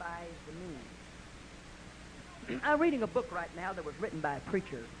justifies the means. I'm reading a book right now that was written by a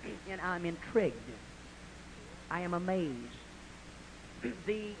preacher, and I'm intrigued. I am amazed.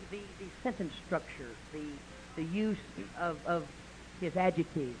 The sentence structure, the use of his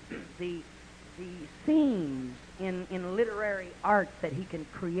adjectives, the scenes in literary art that he can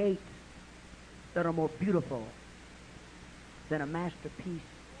create that are more beautiful than a masterpiece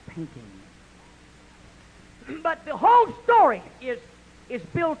painting. But the whole story is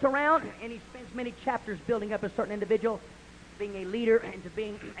built around, and he spends many chapters building up a certain individual, being a leader and to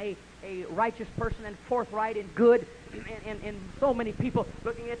being a righteous person and forthright and good, and so many people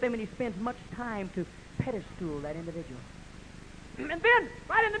looking at them, and he spends much time to pedestal that individual. And then,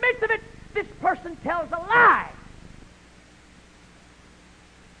 right in the midst of it, this person tells a lie.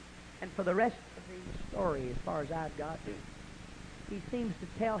 And for the rest of the story, as far as I've got, he seems to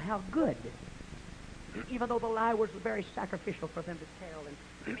tell how good, even though the lie was very sacrificial for them to tell, and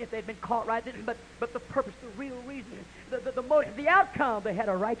if they'd been caught right, but the purpose, the real reason, the motive, the outcome, they had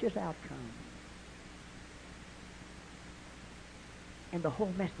a righteous outcome. And the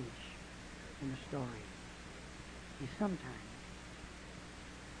whole message in the story is sometimes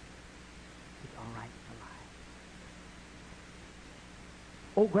it's all right to lie.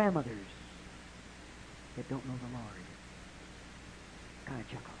 Old grandmothers that don't know the Lord kind of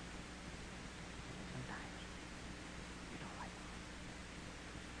chuckle. Sometimes it's all right.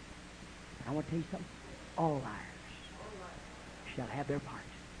 But I want to tell you something. All liars shall have their part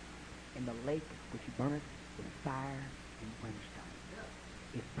in the lake which burneth with fire and brimstone.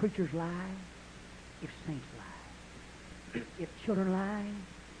 If preachers lie, if saints lie, if children lie,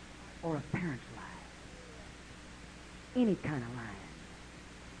 or if parents lie, any kind of lying,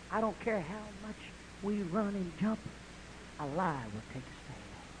 I don't care how much we run and jump, a lie will take a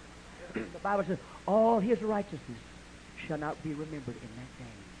stand. The Bible says, all his righteousness shall not be remembered in that day.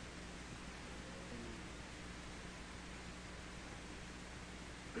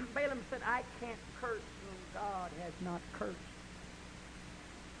 Balaam said, I can't curse whom God has not cursed.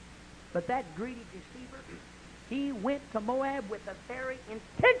 But that greedy deceiver, he went to Moab with the very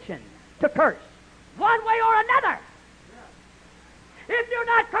intention to curse, one way or another. If you're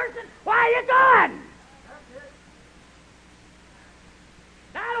not cursing, why are you going?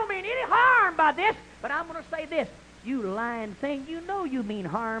 Now, I don't mean any harm by this, but I'm going to say this. You lying thing, you know you mean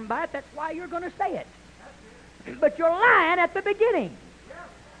harm by it. That's why you're going to say it. But you're lying at the beginning.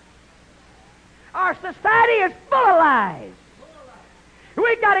 Our society is full of lies.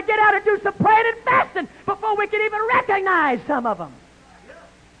 We've got to get out and do some praying and fasting before we can even recognize some of them.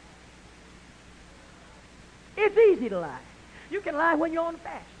 It's easy to lie. You can lie when you're on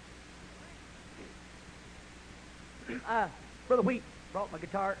fast. Brother Wheat brought my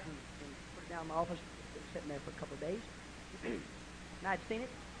guitar and put it down in my office. It's been sitting there for a couple of days. And I'd seen it.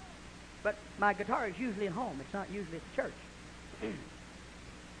 But my guitar is usually at home. It's not usually at the church.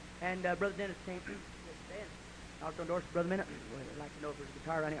 And Brother Dennis came yesterday and knocked on the door. Brother Mena, I'd like to know if there's a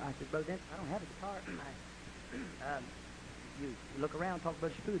guitar around here. I said, Brother Dennis, I don't have a guitar. You look around, talk to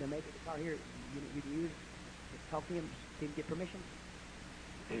Brother Spoo. They make a guitar here you can use. Just talk to him, see him get permission.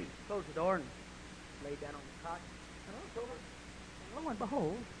 Closed the door and laid down on the cot. And I looked over, and lo and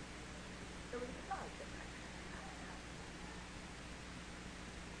behold, there was a guitar sitting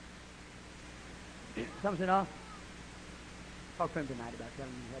there. Some said, oh, talked to him tonight about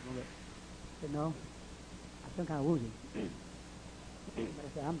telling him he had one of it. I said, no, I'm some kind of woozy. But I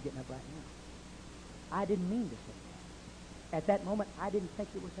said, I'm getting up right now. I didn't mean to say that. At that moment, I didn't think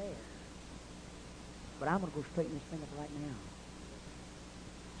it was there. But I'm going to go straighten this thing up right now.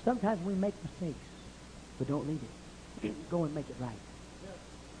 Sometimes we make mistakes. but don't leave it. Go and make it right.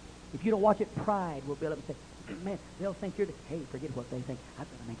 If you don't watch it, pride will build up and say, man, they'll think you're the, hey, forget what they think. I've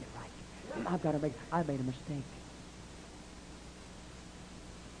got to make it right. I made a mistake.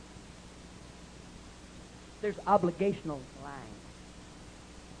 There's obligational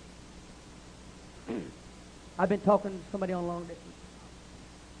lines. I've been talking to somebody on long distance.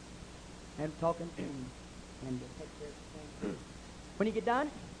 And talking and take care of the thing. When you get done,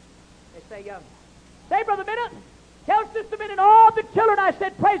 they say, Brother Mena, tell Sister Mena and all the children I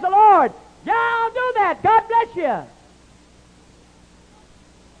said, praise the Lord. Yeah, I'll do that. God bless you.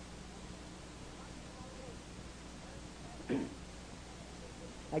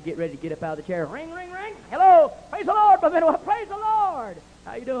 I get ready to get up out of the chair. Ring, ring, ring. Hello. Praise the Lord, Brother Mena. Praise the Lord.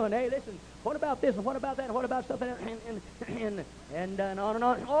 How you doing? Hey, listen. What about this and what about that and what about stuff and on and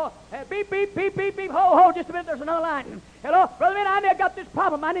on. Oh, beep, beep, beep, beep, beep. Ho, just a minute. There's another line. Hello, Brother Mena, I got this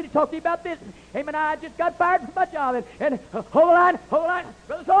problem. I need to talk to you about this. Amen. I just got fired from my job. And hold the line.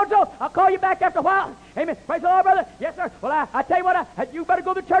 Brother so-and-so, I'll call you back after a while. Amen. Praise the Lord, brother. Yes, sir. Well, I tell you what, you better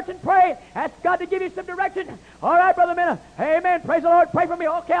go to church and pray. Ask God to give you some direction. All right, Brother Mena. Amen. Praise the Lord. Pray for me.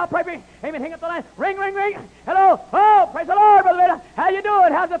 Okay, I'll pray for you. Amen. Hang up the line. Ring, ring, ring. Hello. Oh, praise the Lord, Brother Mena. How you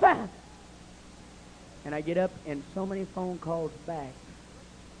doing? How's the family? And I get up, and so many phone calls back.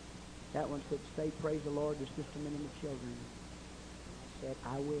 That one said, say praise the Lord to Sister Mena and the children. I said,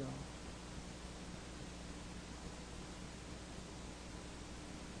 I will.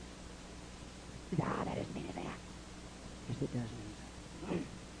 That doesn't mean anything. Yes, it does mean anything.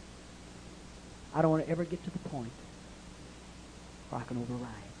 I don't want to ever get to the point where I can override.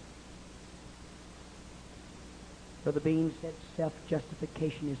 Brother Bean said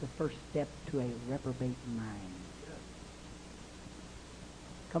self-justification is the first step to a reprobate mind.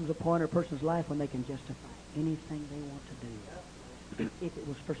 Comes a point in a person's life when they can justify anything they want to do. If it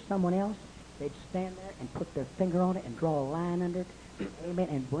was for someone else, they'd stand there and put their finger on it and draw a line under it, amen,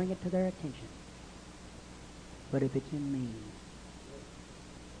 and bring it to their attention. But if it's in me,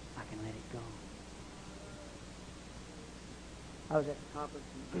 I can let it go. I was at the conference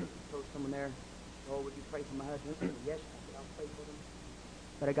and told someone there, oh, would you pray for my husband? Yes, I said, I'll pray for them.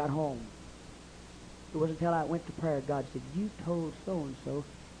 But I got home. It wasn't until I went to prayer, God said, you told so-and-so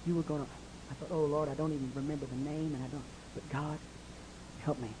you were going to... I thought, oh, Lord, I don't even remember the name, and I don't... But God,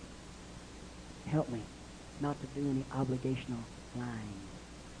 help me. Help me not to do any obligational lying.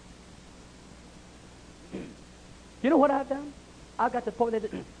 You know what I've done? I've got to the point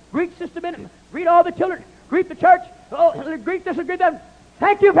that greet Sister Mena, greet all the children, greet the church, greet this and greet them.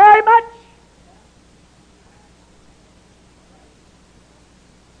 Thank you very much.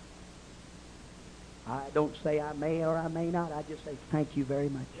 I don't say I may or I may not. I just say thank you very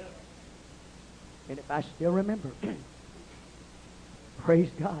much. And if I still remember, praise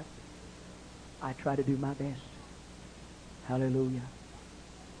God, I try to do my best. Hallelujah.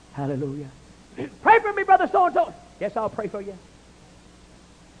 Hallelujah. Pray for me, brother so-and-so. Yes, I'll pray for you.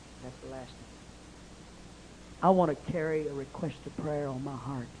 That's the last thing. I want to carry a request of prayer on my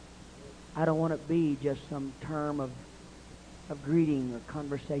heart. I don't want it to be just some term of greeting or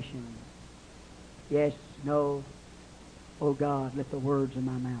conversation. Yes, no. Oh God, let the words of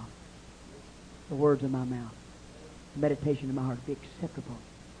my mouth, the meditation of my heart be acceptable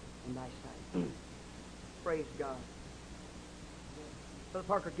in thy sight. Praise God. Brother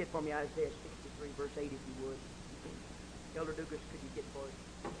Parker, get for me Isaiah 63, verse 8, if you would. Elder Dukas, could you get for us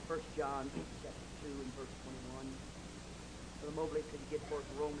 1 John chapter 2 and verse 21? Brother Mobley, could you get for us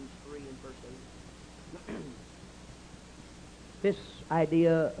Romans 3 and verse 8? This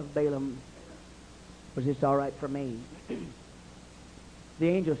idea of Balaam, was this all right for me? The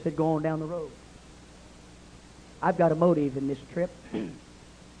angel said, go on down the road. I've got a motive in this trip.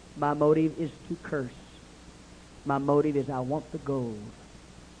 My motive is to curse. My motive is I want the gold.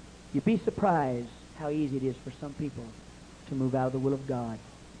 You'd be surprised how easy it is for some people to move out of the will of God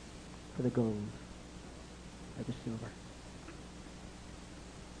for the gold or the silver.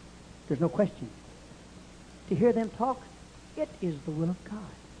 There's no question. To hear them talk, it is the will of God.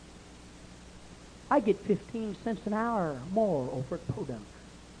 I get 15 cents an hour more over at Podunk.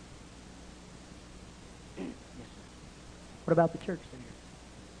 Yes, sir. What about the church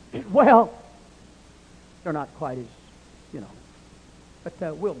there? Well, they're not quite as,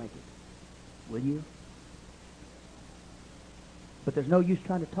 but we'll make it. Will you? But there's no use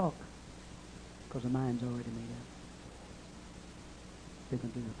trying to talk because the mind's already made up. They're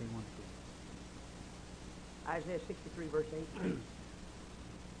going to do what they want to do. Isaiah 63, verse 8.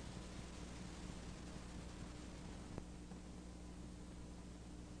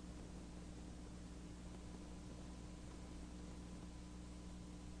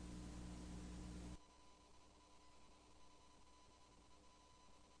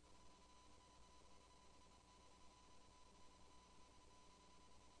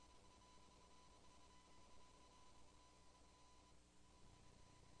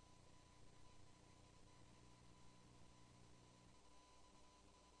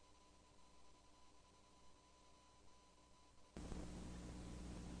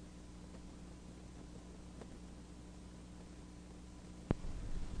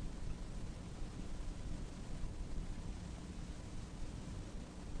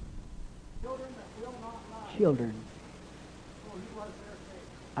 Children.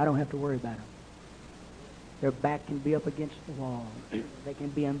 I don't have to worry about them. Their back can be up against the wall. They can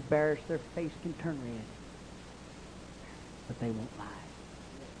be embarrassed. Their face can turn red. But they won't lie.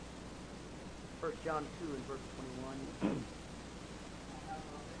 1 John 2 and verse 21.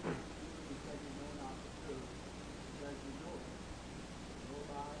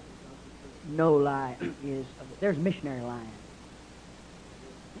 No lie is... There's missionary lying.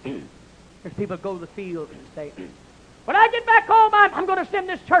 There's people that go to the field and say, when I get back home, I'm going to send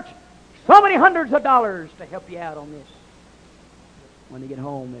this church so many hundreds of dollars to help you out on this. When they get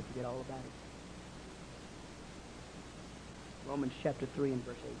home, they forget all about it. Romans chapter 3 and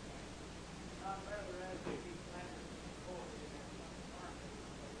verse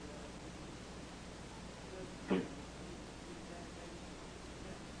 8.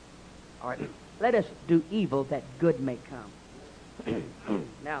 All right, let us do evil that good may come.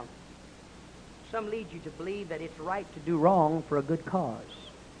 Now, some lead you to believe that it's right to do wrong for a good cause.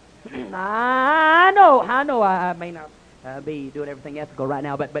 I know I may not be doing everything ethical right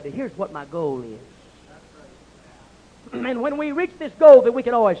now, but here's what my goal is. And when we reach this goal, then we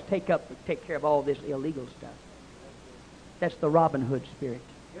can always take care of all this illegal stuff. That's the Robin Hood spirit.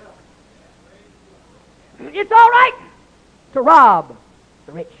 It's all right to rob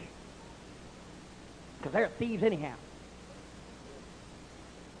the rich, because they're thieves anyhow.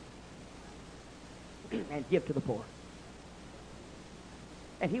 And give to the poor.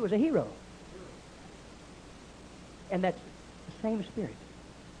 And he was a hero. And that's the same spirit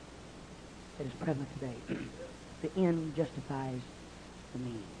that is prevalent today. The end justifies the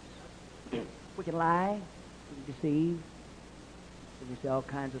means. We can lie, we can deceive, we can say all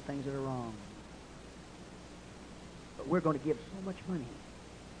kinds of things that are wrong. But we're going to give so much money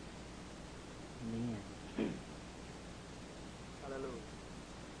in the end. Hallelujah.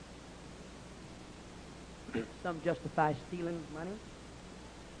 Some justify stealing money.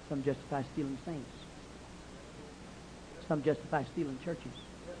 Some justify stealing saints. Some justify stealing churches.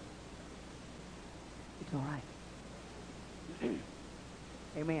 It's all right.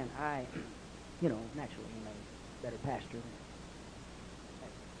 Amen. Naturally I'm a better pastor than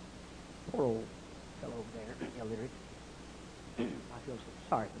that poor old fellow over there, illiterate. I feel so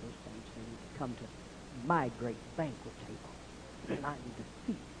sorry for those saints. They need to come to my great banquet table. And I need to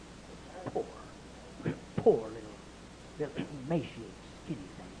feed poor little emaciated, skinny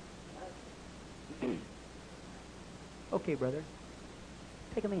thing. Okay, brother.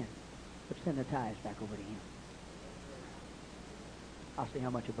 Take them in. But send their tithes back over to him. I'll see how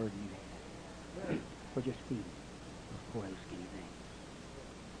much a burden you have. Or just feed those poor little skinny things.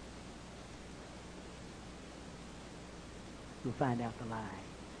 You'll find out the lie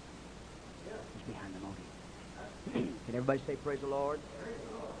is behind the motive. Can everybody say praise the Lord?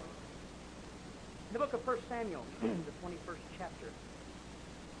 In the book of 1 Samuel, the 21st chapter,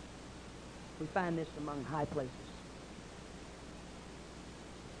 we find this among high places.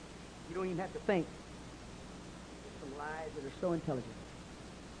 You don't even have to think. There's some lies that are so intelligent.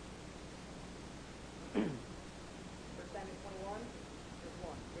 1 Samuel 21, verse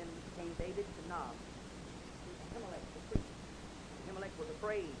 1. Then came David to Nob, Ahimelech the priest. Ahimelech was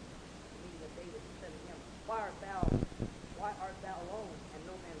afraid. The meeting of David said to him, Why art thou alone, and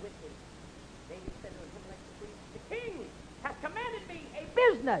no man with thee? David said to Ahimelech the priest, The king hath commanded me a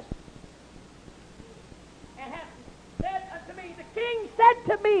business, and hath said unto me, the king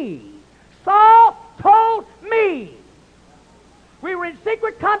said to me, Saul told me. We were in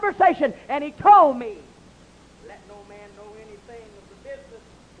secret conversation, and he told me, Let no man know anything of the business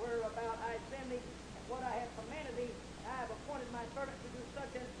whereabout I send thee, and what I have commanded thee. I have appointed my servant to do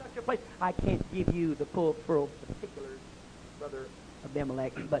such and such a place. I can't give you the full particulars, brother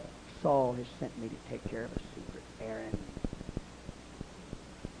Abimelech, but Saul has sent me to take care of a secret errand.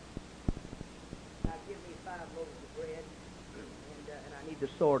 Now give me 5 loaves of bread, and I need the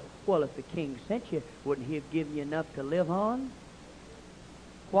sword. Well, if the king sent you, wouldn't he have given you enough to live on?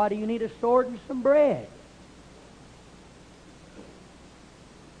 Why do you need a sword and some bread?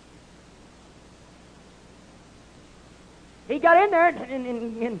 He got in there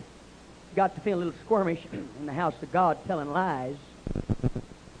and got to feel a little squirmish in the house of God, telling lies.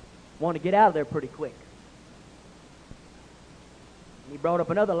 Wanted to get out of there pretty quick. And he brought up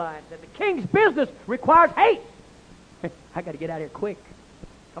another lie and said, The king's business requires haste. I got to get out of here quick.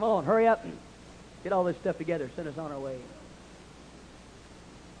 Come on, hurry up. Get all this stuff together. Send us on our way.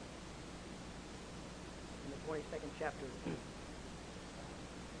 In the 22nd chapter, the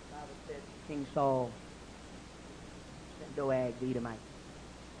Bible said King Saul sent Doeg the Edomite,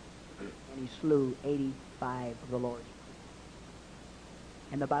 and he slew 85 of the Lord's.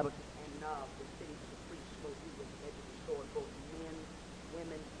 And the Bible says, and of the cities of the priests smote you with the edge of the sword, both men,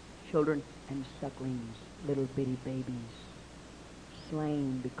 women, children, and sucklings, little bitty babies,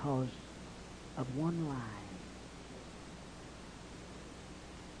 slain because of one lie.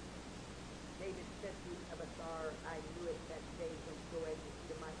 David said to Abiathar, I knew it that day when Joab the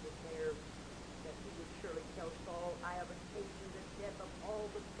Edomite was there, that he would surely tell Saul, I have occasioned the death of all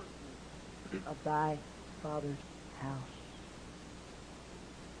the persons of thy father's house.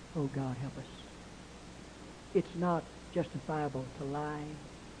 Oh, God, help us. It's not justifiable to lie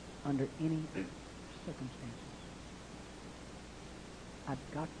under any circumstances.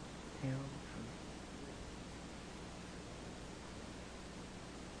 I've got to tell the truth.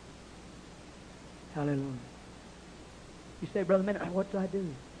 Hallelujah. You say, Brother Mena, what do I do?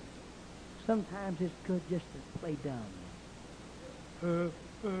 Sometimes it's good just to play dumb.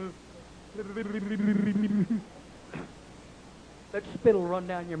 Let spittle run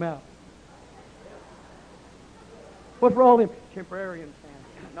down your mouth. What's wrong with him? Temporarian sound.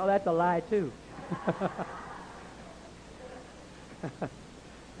 No, that's a lie too.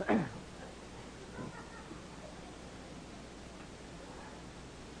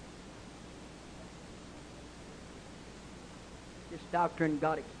 This doctrine,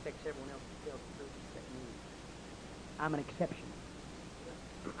 God expects everyone else to tell the truth except me. I'm an exception.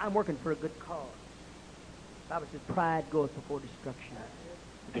 I'm working for a good cause. The Bible says, pride goeth before destruction,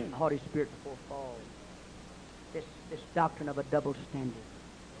 a haughty spirit before fall. This doctrine of a double standard.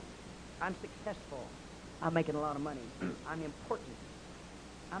 I'm successful. I'm making a lot of money. I'm important.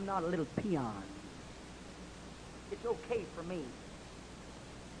 I'm not a little peon. It's okay for me.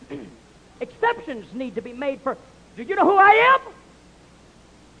 Exceptions need to be made for... Do you know who I am?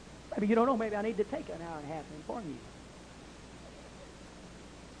 Maybe you don't know. Maybe I need to take an hour and a half to inform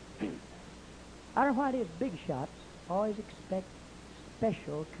you. I don't know why it is big shots always expect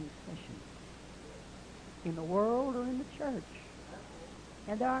special concessions in the world or in the church.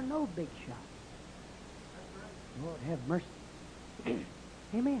 And there are no big shots. Lord, have mercy.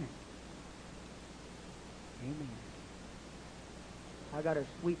 Amen. Amen. I got a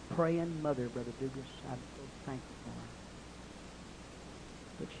sweet praying mother, Brother Douglas. I'm so thankful for her.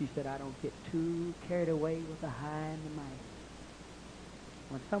 But she said, I don't get too carried away with the high and the mighty.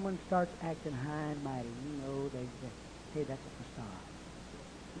 When someone starts acting high and mighty, you know hey, that's a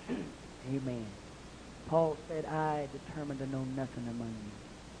facade. Amen. Paul said, I determined to know nothing among you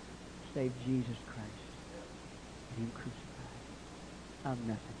save Jesus Christ and Him crucified. I'm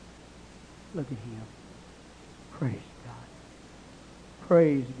nothing. Look at Him. Praise God.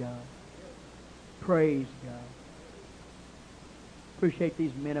 Praise God. Praise God. Appreciate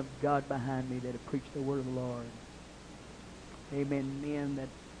these men of God behind me that have preached the word of the Lord. Amen. Men that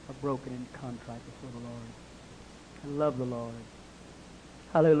are broken and contrite before the Lord. I love the Lord.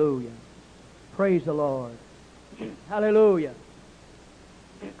 Hallelujah. Praise the Lord. Hallelujah.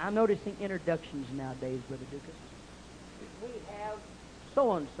 I'm noticing introductions nowadays, Brother Dukas. We have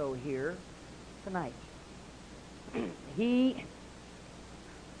so-and-so here tonight. He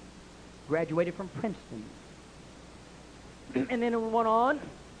graduated from Princeton. And then went on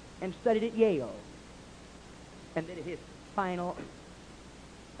and studied at Yale. And did his final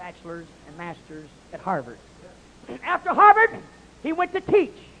bachelor's and master's at Harvard. After Harvard, he went to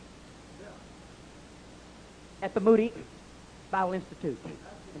teach at the Moody Bible Institute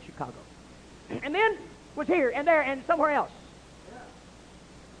in Chicago. And then was here and there and somewhere else.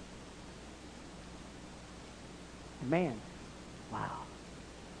 And man, wow.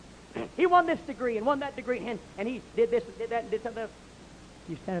 He won this degree and won that degree, and he did this and did that and did something else.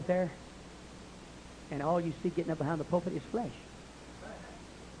 You stand up there, and all you see getting up behind the pulpit is flesh.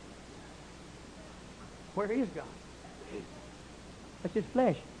 Where is God? That's His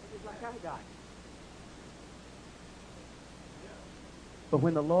flesh. It's like our God. But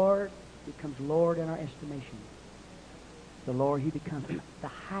when the Lord becomes Lord in our estimation, the Lord He becomes, the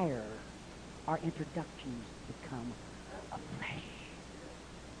higher our introductions become of flesh.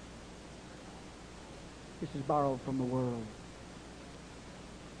 This is borrowed from the world.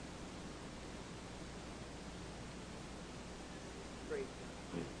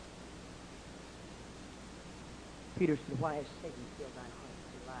 Peter said, why has Satan filled thine heart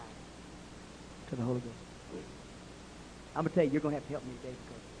to lie to the Holy Ghost? I'm going to tell you, you're going to have to help me today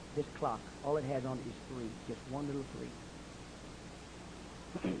because this clock, all it has on it is 3. Just one little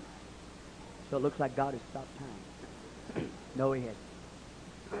 3. So it looks like God has stopped time. No, He hasn't.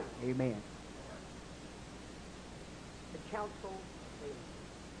 Amen. The counsel of Balaam.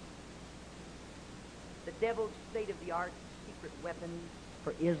 The devil's state-of-the-art secret weapon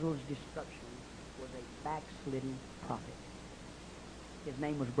for Israel's destruction was a backslidden prophet. His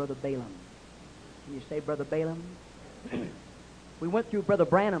name was Brother Balaam. Can you say Brother Balaam? We went through Brother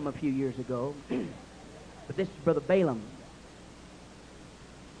Branham a few years ago, but this is Brother Balaam.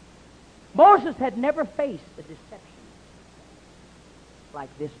 Moses had never faced a deception like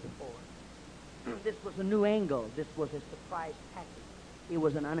this before. This was a new angle. This was a surprise tactic. It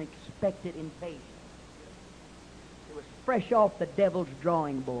was an unexpected invasion. It was fresh off the devil's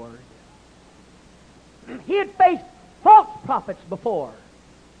drawing board. He had faced false prophets before.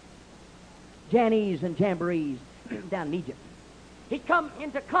 Jannies and jamborees down in Egypt. He'd come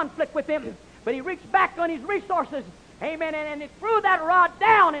into conflict with them, but he reached back on his resources. Amen. And it threw that rod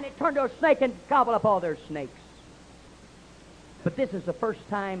down, and it turned to a snake and gobbled up all their snakes. But this is the first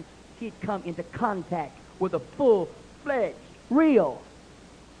time he'd come into contact with a full-fledged, real,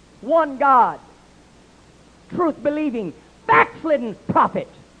 one God, truth-believing, backslidden prophet.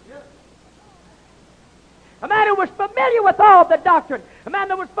 A man who was familiar with all the doctrine. A man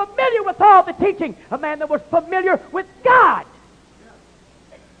that was familiar with all the teaching. A man that was familiar with God.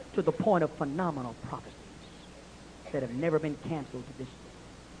 To the point of phenomenal prophecies that have never been canceled to this day.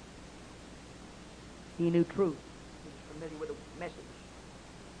 He knew truth. He was familiar with the message.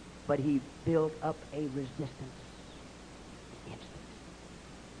 But he built up a resistance against it.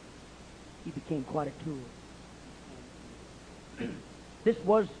 He became quite a tool. This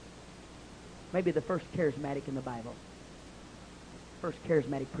was maybe the first charismatic in the Bible. First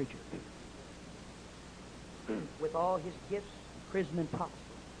charismatic preacher. With all his gifts, charisma, and prophecy.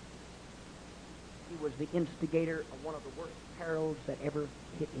 He was the instigator of one of the worst perils that ever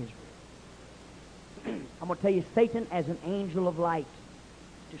hit Israel. I'm going to tell you, Satan, as an angel of light,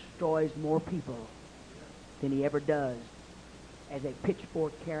 destroys more people than he ever does as a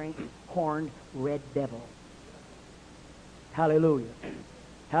pitchfork-carrying, horned, red devil. Hallelujah.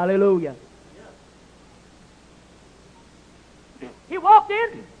 Hallelujah. He walked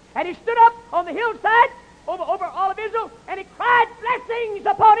in, and he stood up on the hillside over all of Israel, and he cried blessings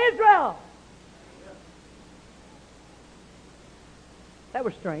upon Israel. That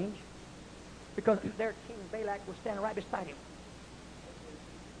was strange, because their king Balak was standing right beside him.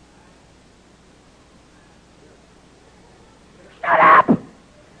 Shut up!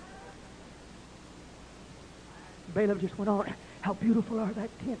 Balaam just went on. How beautiful are thy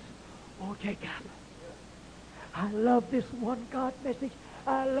tents, O Jacob. I love this one God message.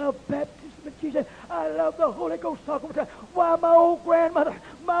 I love baptism in Jesus. I love the Holy Ghost talking about why my old grandmother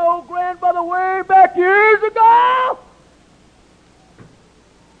way back years ago.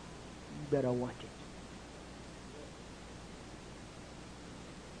 You better watch it.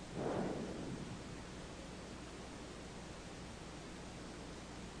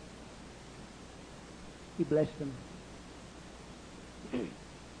 He blessed them.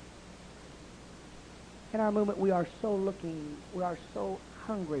 In our movement, we are so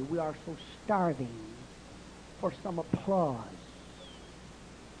hungry, we are so starving for some applause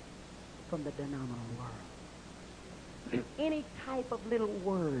from the denominational world. Any type of little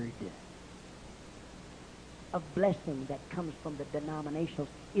word of blessing that comes from the denominationals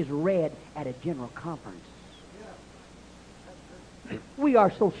is read at a general conference. We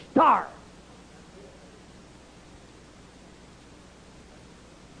are so starved.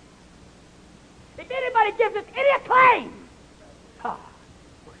 If anybody gives us any acclaim,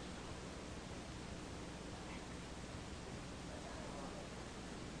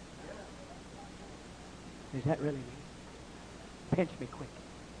 is that really me? Pinch me quick.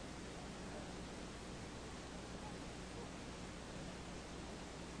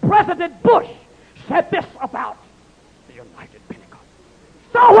 President Bush said this about the United Pentecost.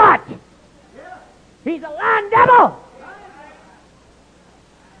 So what? He's a lying devil.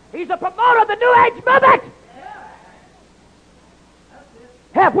 He's a promoter of the New Age movement.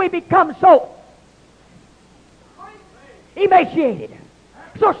 Have we become so emaciated,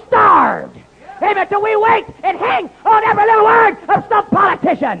 so starved, amen, till we wait and hang on every little word of some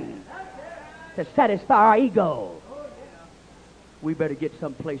politician to satisfy our ego? We better get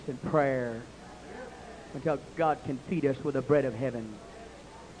someplace in prayer until God can feed us with the bread of heaven.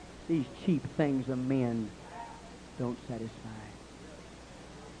 These cheap things of men don't satisfy.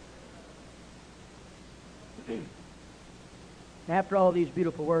 After all these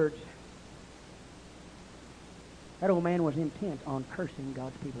beautiful words, that old man was intent on cursing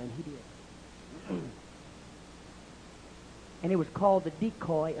God's people, and he did. And it was called the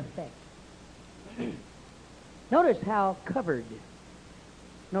decoy effect. Notice how covered,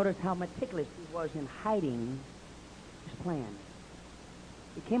 notice how meticulous he was in hiding his plan.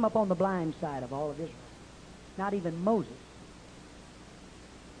 He came up on the blind side of all of Israel. Not even Moses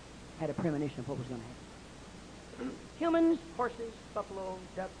had a premonition of what was going to happen. Humans, horses, buffalo,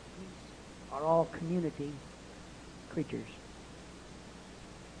 ducks, geese are all community creatures.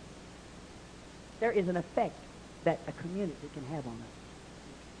 There is an effect that a community can have on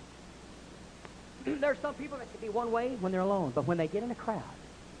us. There are some people that can be one way when they're alone, but when they get in a crowd,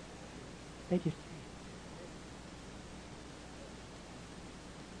 they just...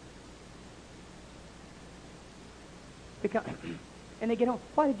 And they get home.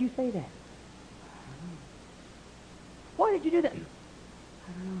 Why did you say that? I don't know. Why did you do that? I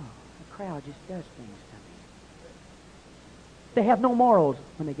don't know. The crowd just does things to me. They have no morals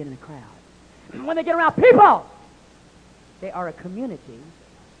when they get in a crowd. When they get around people, they are a community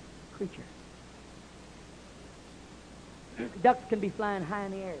creature. Ducks can be flying high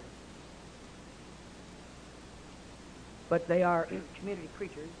in the air, but they are community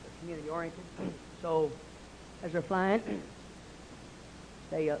creatures. They're community-oriented. So, as they're flying,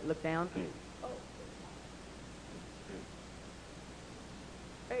 they look down.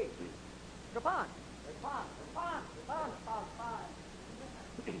 Hey, the pond. There's a pond. There's a pond. There's a pond. Pond. Pond.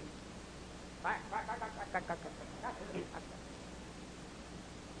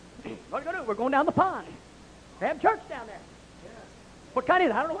 What are you going to do? We're going down the pond. They have church down there. What kind is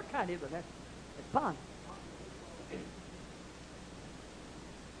it? I don't know what kind it is, but it's a pond.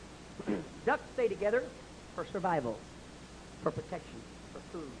 Ducks stay together for survival, for protection, for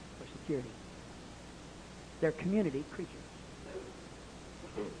food, for security. They're community creatures.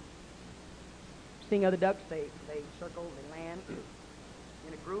 Seeing other ducks, they circle, they land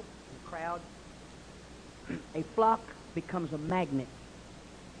in a group, in a crowd. A flock becomes a magnet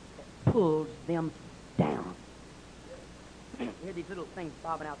that pulls them down. You hear these little things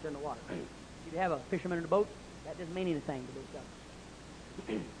bobbing out there in the water. If you have a fisherman in a boat, that doesn't mean anything to those ducks.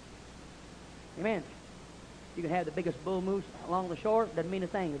 Amen. You can have the biggest bull moose along the shore, doesn't mean a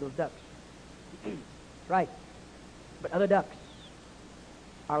thing to those ducks. Right. But other ducks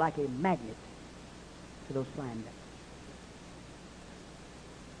are like a magnet to those flying ducks.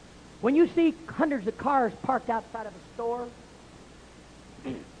 When you see hundreds of cars parked outside of a store,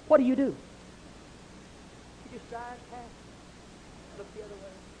 what do? You just drive past, look the other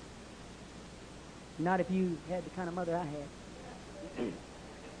way. Not if you had the kind of mother I had, the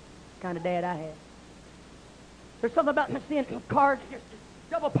kind of dad I had. There's something about seeing cars just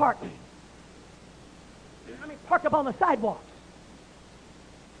double parked. I mean, parked up on the sidewalks.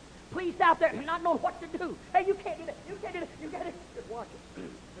 Police out there not knowing what to do. Hey, you can't do that. You can't do that. You got to just watch it.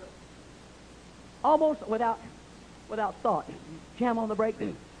 Almost without thought. You jam on the brake.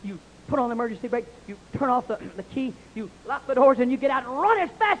 You put on the emergency brake. You turn off the key. You lock the doors, and you get out and run as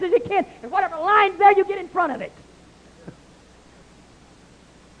fast as you can. And whatever line's there, you get in front of it.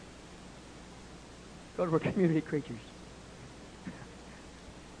 Because we're community creatures.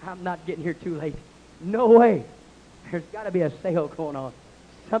 I'm not getting here too late. No way. There's got to be a sale going on.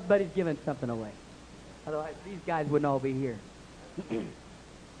 Somebody's giving something away. Otherwise, these guys wouldn't all be here.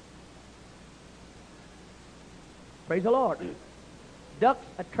 Praise the Lord. Ducks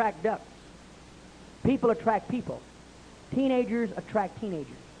attract ducks. People attract people. Teenagers attract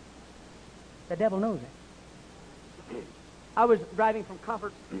teenagers. The devil knows it. I was driving from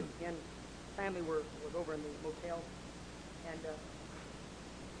Comfort, and family was over in the motel, and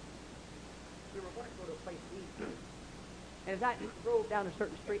we were going to go to a place to eat. And as I drove down a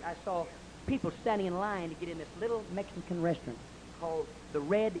certain street, I saw people standing in line to get in this little Mexican restaurant called the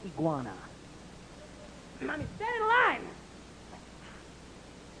Red Iguana. I mean, stand in line.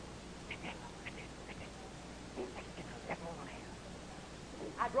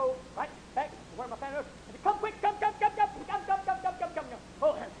 I drove right back to where my family was. I said, come quick, come.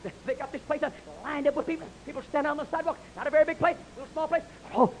 Oh, they got this place lined up with people. People standing on the sidewalk. Not a very big place, a little small place.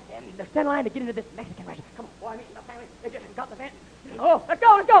 Oh, and they're standing in line to get into this Mexican restaurant. Come on, boy, I mean, my family, they just got in the van. Oh, let's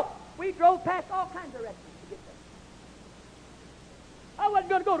go. We drove past all kinds of restaurants to get there. I wasn't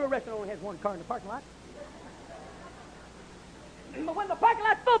going to go to a restaurant that only has one car in the parking lot. But when the parking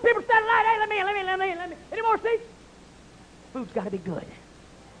lot's full, people stand in line. Hey, let me. Any more seats? Food's got to be good.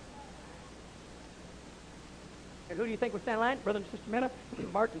 And who do you think was standing in line? Brother and Sister Mena,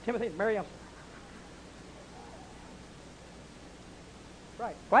 Martin, Timothy, and Mary Elsa.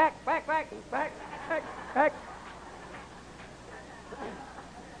 Right. Quack.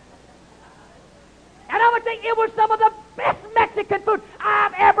 And I would think it was some of the best Mexican food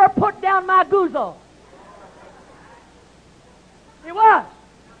I've ever put down my goozle. It was.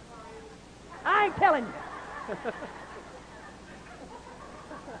 I ain't telling you.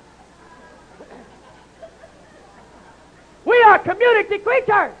 We are community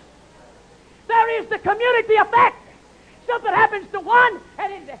creatures. There is the community effect. something happens to one,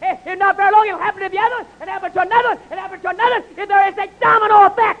 and in not very long it'll happen to the other, and happen to another, and happen to another, and there is a domino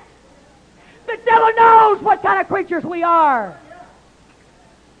effect. The devil knows what kind of creatures we are.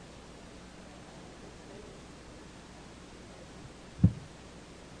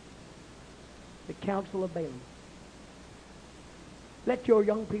 The Council of Balaam. Let your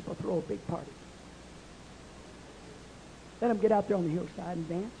young people throw a big party. Let them get out there on the hillside and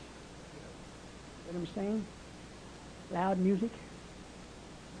dance. Let them sing loud music.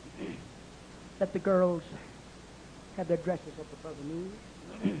 Let the girls have their dresses up above the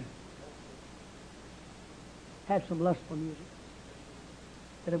knees. Have some lustful music.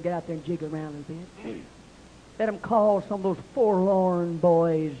 Let them get out there and jiggle around a bit. Let them call some of those forlorn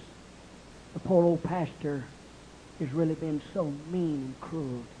boys. The poor old pastor has really been so mean and cruel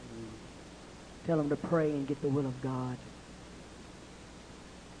to me. Tell them to pray and get the will of God.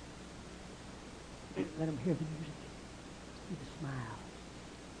 Let them hear the music. See the smile.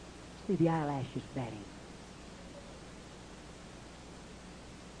 See the eyelashes batting.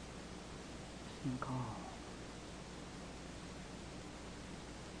 See them call.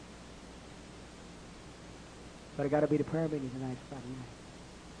 But I got to be the prayer meeting tonight, Friday night.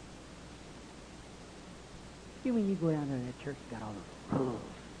 You mean you go down there and that church got all those rules?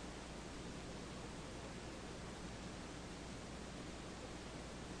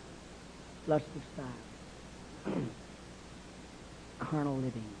 Lustful style, carnal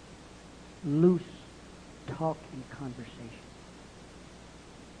living, loose talk and conversation,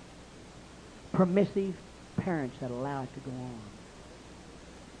 permissive parents that allow it to go on.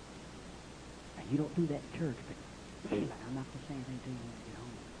 And you don't do that in church, but I'm not going to say anything to you when you get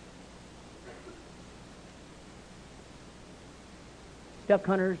home. Duck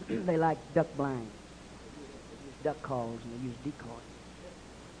hunters, they like duck blind. They use duck calls and they use decoys.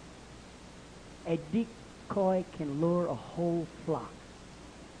 A decoy can lure a whole flock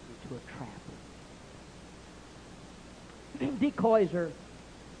into a trap. Decoys they're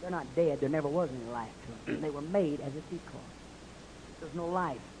not dead. There never was any life to them. They were made as a decoy. There's no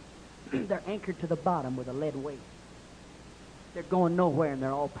life. They're anchored to the bottom with a lead weight. They're going nowhere and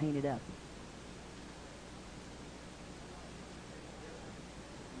they're all painted up.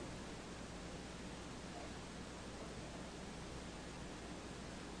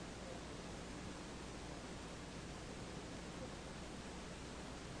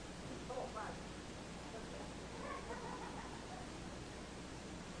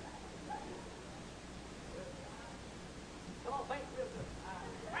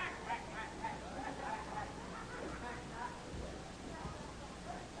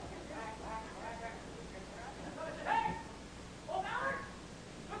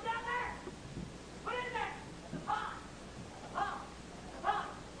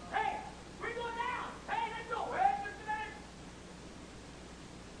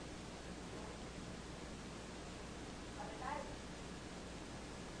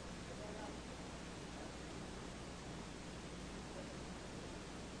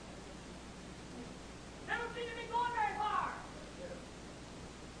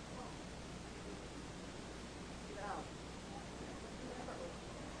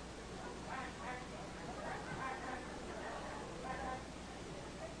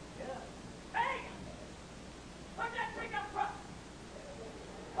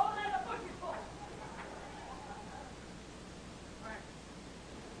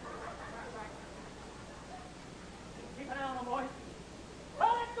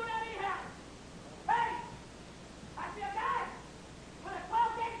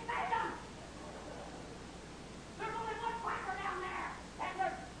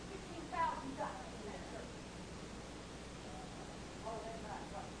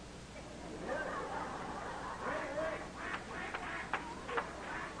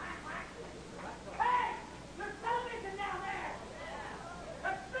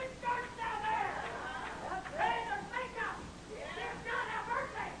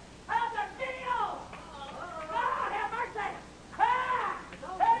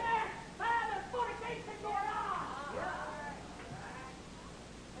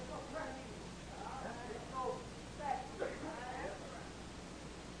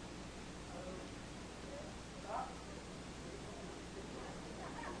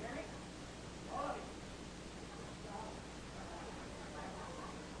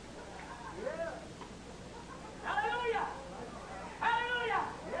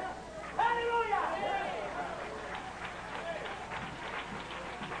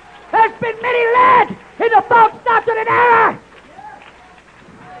 There's been many led in the false doctrine and error.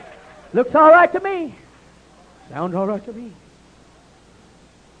 Looks all right to me. Sounds all right to me.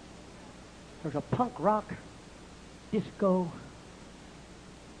 There's a punk rock disco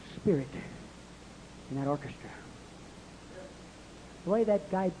spirit in that orchestra. The way that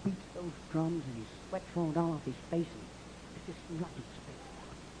guy beats those drums and his sweat flowing down off his face, and it's just nothing special.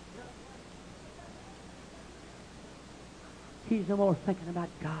 He's no more thinking about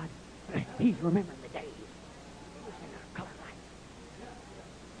God. He's remembering the days he was in a color light.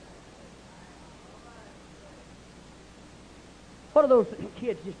 What are those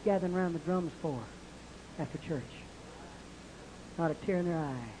kids just gathering around the drums for after church? Not a tear in their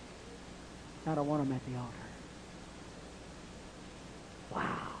eye. Not a one of them at the altar.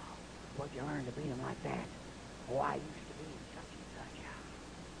 Wow. Where'd you learn to beat them like that? Oh, I used to be in such and such.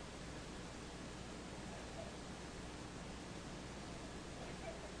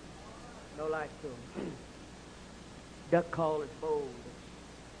 No life to them. Duck call is bold.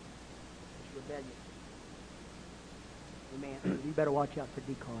 It's rebellious. Amen. You better watch out for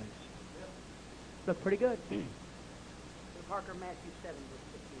decoys. Look pretty good. Parker, Matthew 7, verse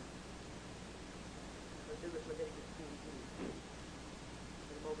 15. Let's do this Leviticus 10, too.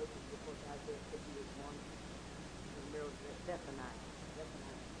 Over to Isaiah 58, 1. Zephaniah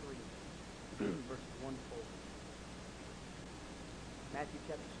 3, verses 1 to 4. Matthew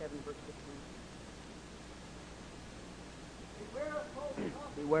chapter 7, verse 15.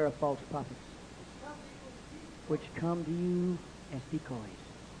 Beware of false prophets, which come to you as decoys.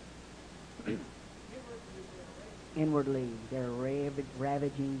 Inwardly, they're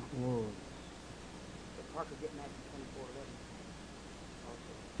ravaging wolves. So Parker, get Matthew 24:11.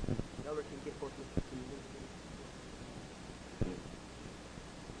 Also, the other can get forth with 15.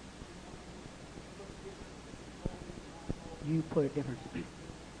 You put a difference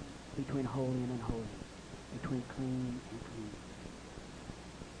between holy and unholy, between clean and clean.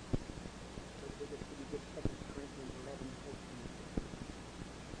 So you get 2 Corinthians 11:14.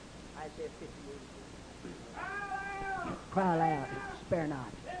 Isaiah 58. Cry aloud, spare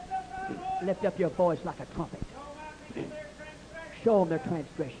not. Lift up your voice like a trumpet. Show them their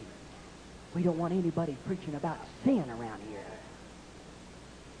transgression. We don't want anybody preaching about sin around here.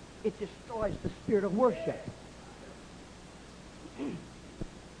 It destroys the spirit of worship.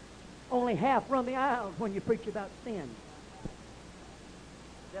 Only half run the aisles when you preach about sin.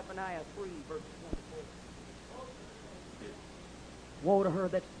 Zephaniah 3, verse 1 to 4. Woe to her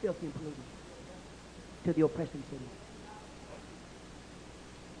that's filthy and polluted, to the oppressing city.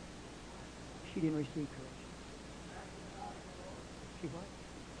 She didn't receive correction. She what?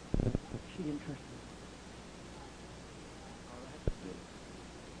 She didn't trust me.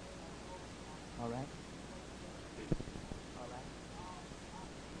 All right? All right?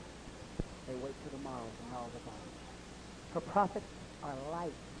 They wait till tomorrow to gnaw the bodies. Her prophets are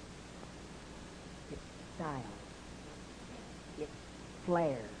light. It's style. It's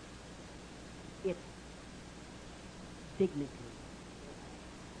flair. It's dignity.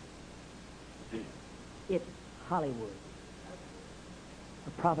 It's Hollywood.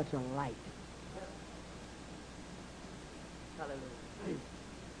 The prophets are light. Hallelujah.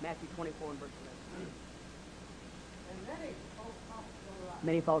 Matthew 24 and verse 11.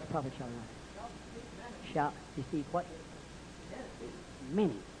 Many false prophets shall rise. Shall deceive what?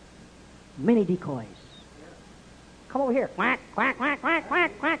 Many. Many decoys. Come over here. Quack, quack, quack, quack,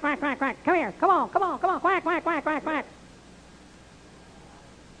 quack, quack, quack, quack, quack. Come here. Come on, come on, come on. Quack, quack, quack, quack, quack.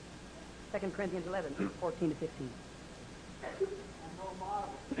 2 Corinthians 11, 14 to 15.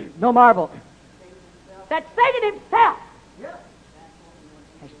 No marvel. That Satan himself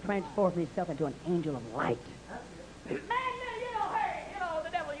has transformed himself into an angel of light. Man, hey, the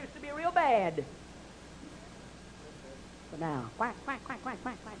devil used to be real bad. But now, quack, quack, quack, quack,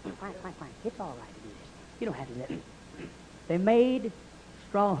 quack, quack, quack, quack, quack. It's all right to do this. You don't have to do that. They made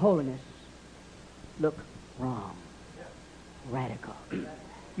strong holiness look wrong, radical.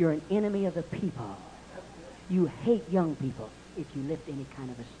 You're an enemy of the people. You hate young people if you lift any kind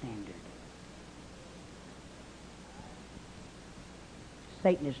of a standard.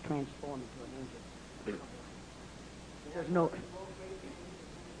 Satan is transformed into an angel. There's no...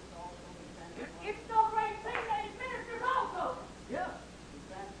 It's no great thing that his ministers also. Yeah.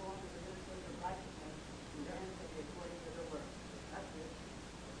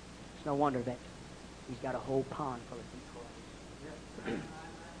 It's no wonder that he's got a whole pond full of decoys.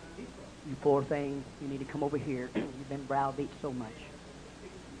 You poor thing, you need to come over here. You've been browbeat so much.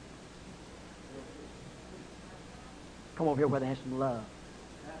 Come over here where there's some love.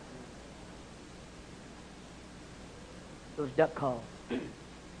 Those duck calls. The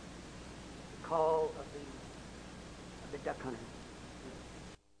call of the duck hunter.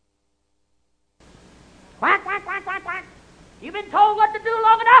 Quack, quack, quack, quack, quack. You've been told what to do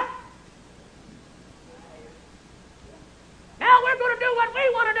long enough.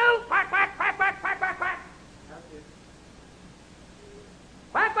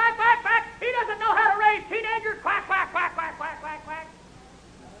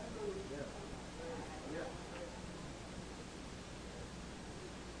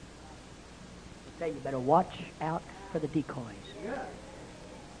 Say you better watch out for the decoys.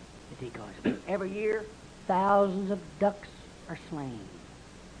 The decoys. Every year, thousands of ducks are slain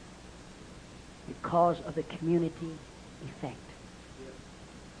because of the community effect.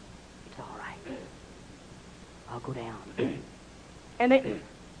 It's all right. I'll go down. And they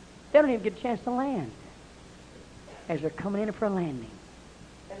don't even get a chance to land as they're coming in for a landing.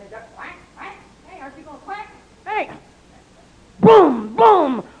 And they duck, quack, quack. Hey, aren't you going to quack? Hey! Boom,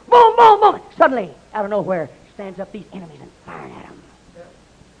 boom, boom, boom, boom. Suddenly, out of nowhere, stands up these enemies and firing at them.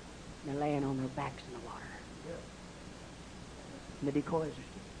 And they're laying on their backs in the water. And the decoys are just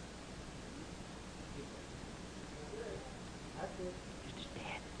as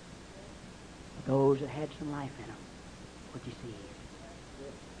dead. But those that had some life in them, what you see?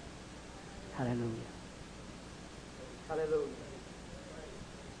 Hallelujah. Hallelujah.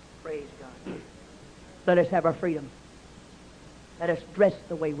 Praise God. Let us have our freedom. Let us dress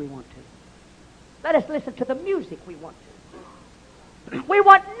the way we want to. Let us listen to the music we want to. We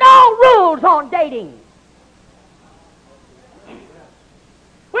want no rules on dating.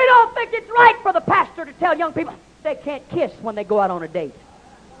 We don't think it's right for the pastor to tell young people they can't kiss when they go out on a date.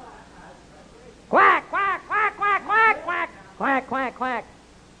 Quack, quack, quack, quack, quack, quack, quack, quack, quack.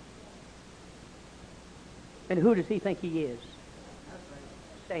 And who does he think he is?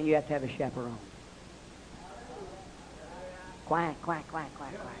 Saying you have to have a chaperone. Quack, quack, quack,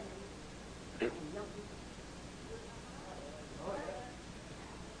 quack, quack.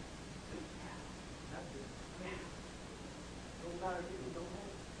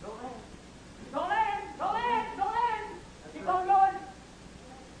 Don't land! Keep on going!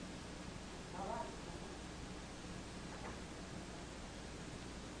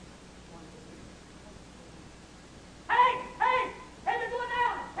 Hey, they're doing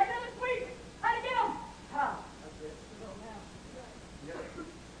now! Take another sweep! Try to get them!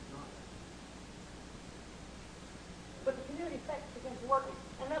 But the community effect begins to work.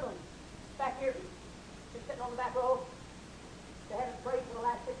 Another one, back here, just sitting on the back row. They haven't prayed for the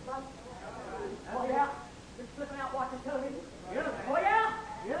last 6 months. Oh, yeah? Been slipping out watching television. Oh, yeah?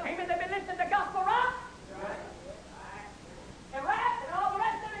 Amen. They've been listening to gospel rock. And rap and all the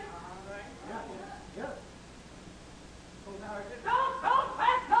rest of it. Don't,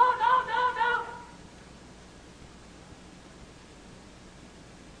 Pat, no.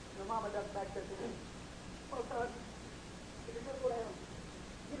 Your mama does back there. Oh, son. Get your little lamb.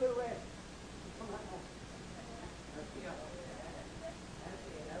 Get a little red. Come on now.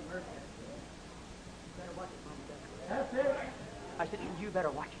 Better watch it, Mama. That's it. I said, you better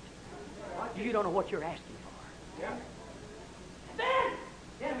watch it. You don't know what you're asking for. Yeah. And then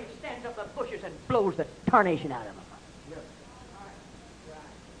the enemy stands up in the bushes and blows the tarnation out of them.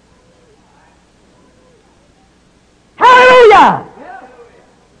 Hallelujah!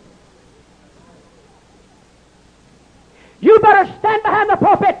 You better stand behind the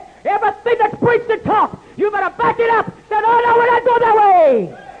pulpit. Everything that's preached and taught, you better back it up. Say, no, we're not going that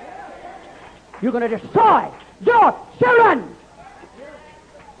way. You're going to destroy your children.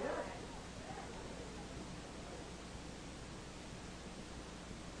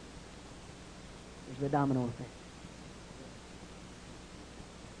 There's the domino effect.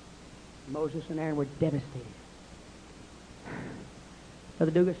 Moses and Aaron were devastated.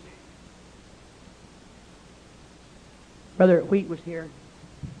 Brother Dugas, Brother Wheat was here.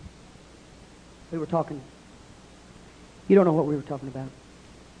 We were talking. You don't know what we were talking about.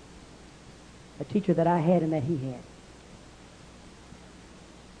 A teacher that I had and that he had.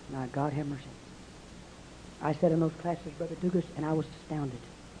 Now, God have mercy. I sat in those classes, Brother Dugas, and I was astounded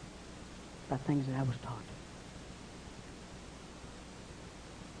by things that I was taught.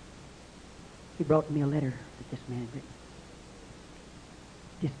 He brought me a letter that this man had written.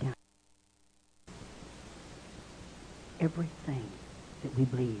 Discount everything that we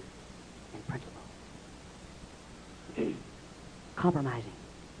believe in principle. Compromising,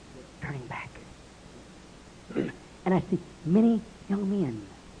 turning back. And I see many young men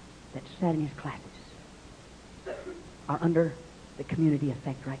that sat in his classes are under the community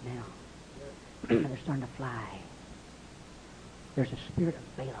effect right now. And they're starting to fly. There's a spirit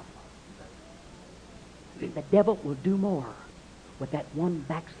of Balaam. The devil will do more with that one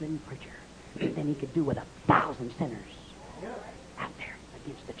backslidden preacher than he could do with 1,000 sinners out there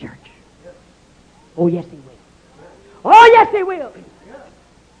against the church. Oh, yes, he will. Oh, yes, he will.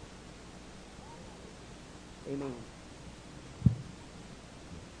 Amen.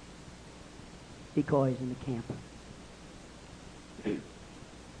 Decoys in the camp.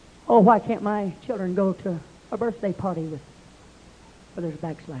 Oh, why can't my children go to a birthday party where there's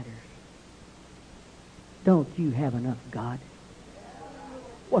backsliders? Don't you have enough God?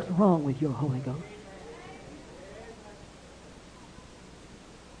 What's wrong with your Holy Ghost?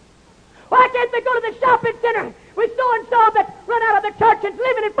 Why can't they go to the shopping center with so-and-so that run out of the church and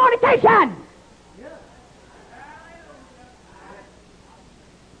living in fornication?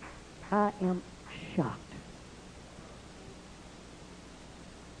 I am shocked.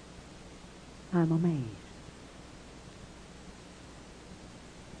 I'm amazed.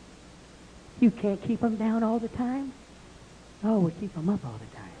 You can't keep them down all the time? Oh, we keep them up all the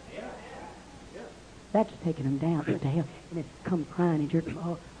time. That's taking them down to hell. And it's come crying and jerking.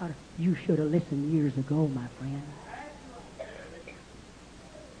 Oh, you should have listened years ago, my friend.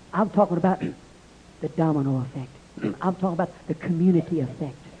 I'm talking about the domino effect. I'm talking about the community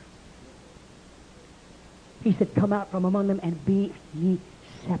effect. He said, come out from among them and be ye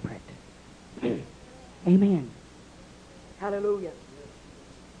separate. Amen. Hallelujah.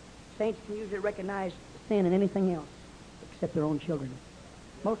 Saints can usually recognize sin in anything else except their own children.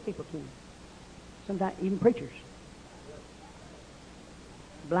 Most people can. Sometimes even preachers.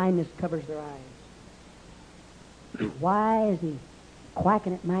 Blindness covers their eyes. Why is he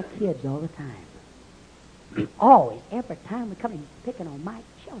quacking at my kids all the time? Always, every time we come in, he's picking on my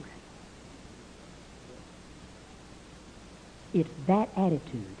children. It's that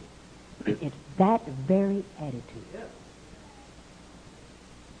attitude. It's that very attitude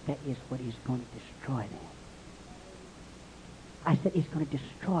that is what is going to destroy them. I said it's going to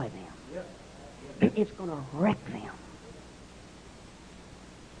destroy them. It's going to wreck them.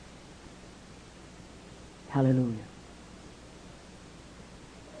 Hallelujah.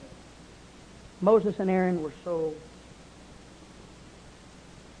 Moses and Aaron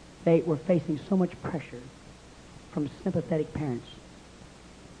they were facing so much pressure from sympathetic parents.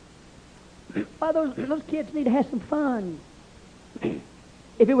 Well, those kids need to have some fun.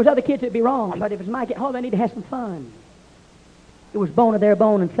 If it was other kids, it'd be wrong. But if it's my kid, they need to have some fun. It was bone of their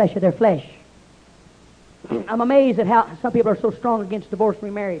bone and flesh of their flesh. I'm amazed at how some people are so strong against divorce and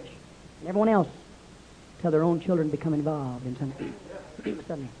remarriage. And everyone else, until their own children become involved in something.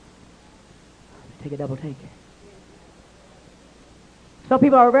 Suddenly, take a double take. Some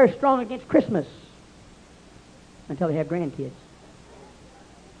people are very strong against Christmas until they have grandkids.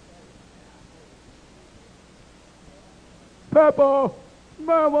 Papa,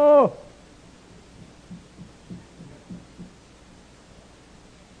 Mama.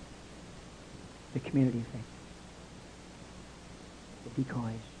 The community effect. The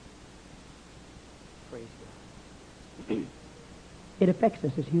decoys. Praise God. It affects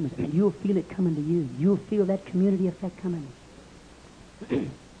us as humans, and you'll feel it coming to you. You'll feel that community effect coming.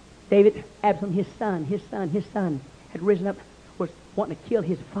 David, Absalom, his son had risen up, was wanting to kill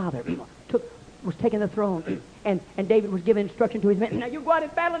his father, was taking the throne, and David was giving instruction to his men. Now you go out in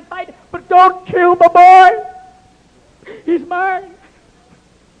battle and fight, but don't kill my boy. He's mine.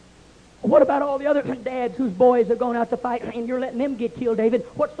 What about all the other dads whose boys are going out to fight, and you're letting them get killed, David?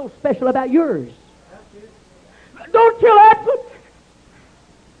 What's so special about yours? Don't kill Absalom.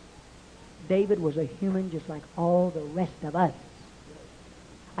 David was a human just like all the rest of us.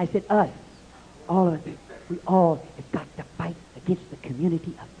 I said us. All of us. We all have got to fight against the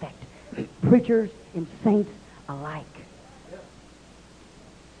community effect. Preachers and saints alike.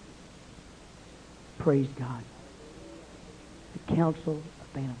 Praise God. The council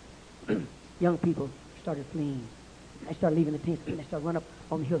of Balaam. Young people started fleeing. They started leaving the tents and they started running up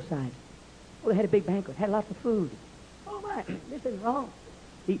on the hillside. Well, they had a big banquet, had lots of food. Oh my, this is wrong.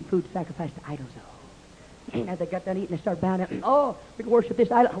 Eating food sacrificed to idols. And as they got done eating, they started bowing down. Oh, we can worship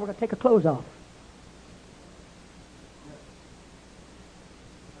this idol. We're going to take our clothes off.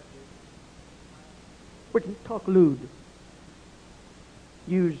 We're to talk lewd.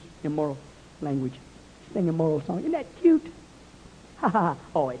 Use immoral language. Sing immoral songs. Isn't that cute? Ha ha.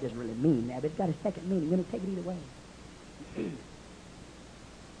 Oh, it doesn't really mean that, but it's got a second meaning. You're going to take it either way.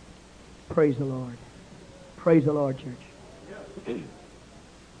 Praise the Lord. Praise the Lord, church.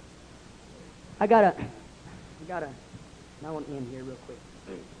 I want to end here real quick.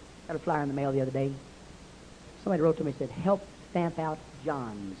 Got a flyer in the mail the other day. Somebody wrote to me and said, help stamp out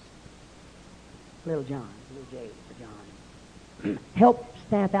John's. Little John, little J for John. Help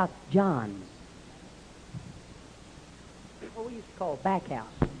stamp out John's. What we used to call back house.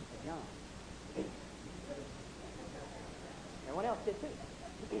 John. Everyone else did too.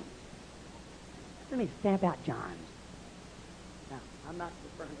 Let me stamp out John's. Now, I'm not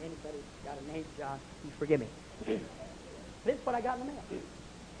referring to anybody who's got a name John. You forgive me. This is what I got in the mail.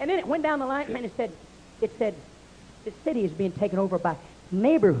 And then it went down the line and it said, this city is being taken over by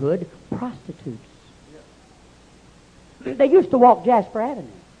neighborhood prostitutes. They used to walk Jasper Avenue.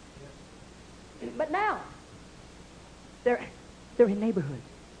 But now, they're in neighborhoods.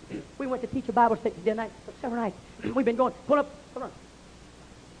 We went to teach a Bible study the other night, several nights. We've been going, pull on.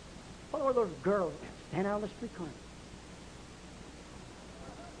 Pull over those girls stand out on the street corner.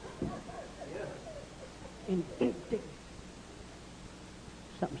 Indignant.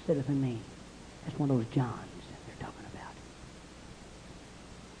 Something said within me. That's one of those Johns that they're talking about.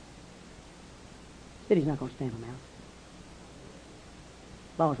 City's not going to stand them out.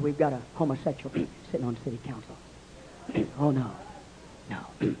 As long as we've got a homosexual sitting on city council. Oh, no. No.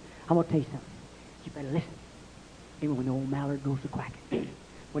 I'm going to tell you something. You better listen. Even when the old mallard goes to quacking.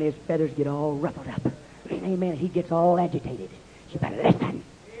 When his feathers get all ruffled up. Amen. He gets all agitated. You better listen.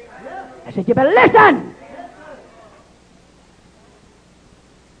 I said, you better listen.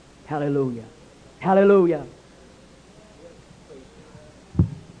 Hallelujah. Hallelujah.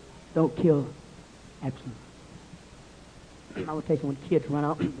 Don't kill Absalom. I will tell you, when kids run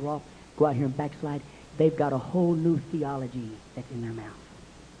out and go out here and backslide, they've got a whole new theology that's in their mouth.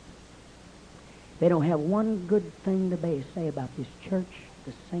 They don't have one good thing to say about this church,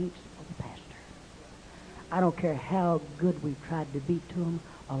 the saints, or the pastor. I don't care how good we've tried to be to them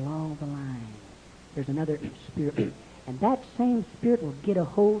along the line. There's another spirit. And that same spirit will get a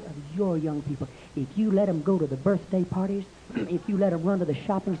hold of your young people. If you let them go to the birthday parties, if you let them run to the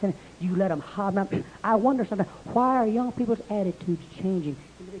shopping center, you let them hobnob. I wonder sometimes, why are young people's attitudes changing?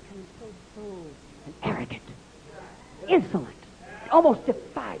 They're becoming so bold and arrogant, insolent, almost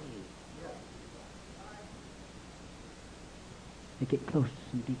defy you. They get close to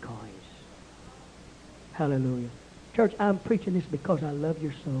some decoys. Hallelujah. Church, I'm preaching this because I love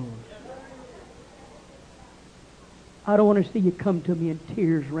your souls. I don't want to see you come to me in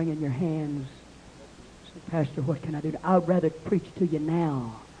tears wringing your hands. Say, Pastor, what can I do? I'd rather preach to you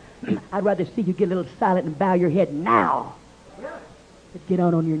now. I'd rather see you get a little silent and bow your head now. But get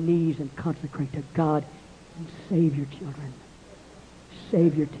out on your knees and consecrate to God and save your children.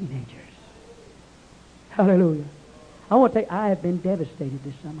 Save your teenagers. Hallelujah. I want to tell you, I have been devastated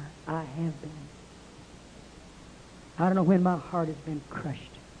this summer. I have been. I don't know when my heart has been crushed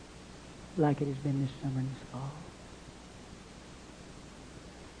like it has been this summer and this fall.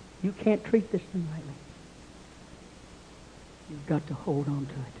 You can't treat this thing lightly. You've got to hold on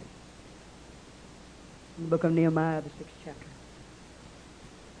to it. In the book of Nehemiah, the 6th chapter.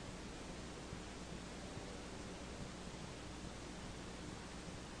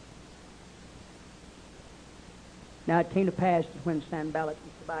 Now it came to pass that when Sanballat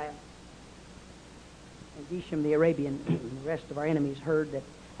and Tobiah and Geshem the Arabian and the rest of our enemies heard that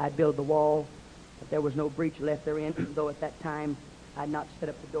I'd built the wall, that there was no breach left therein, though at that time I'd not set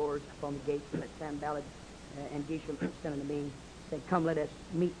up the doors upon the gates, that Sanballat and Geshem sent unto me, said, come, let us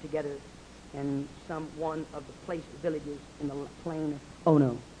meet together in some one of the place villages in the plain of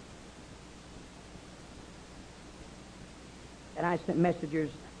Ono. And I sent messengers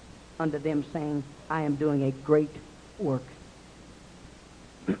unto them, saying, I am doing a great work,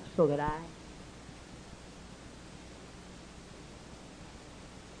 so that I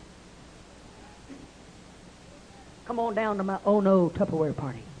come on down to my Ono Tupperware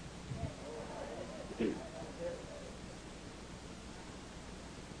party.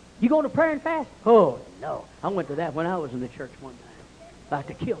 You going to prayer and fast? Oh, no. I went to that when I was in the church one time. About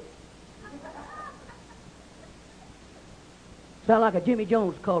to kill me. Sound like a Jimmy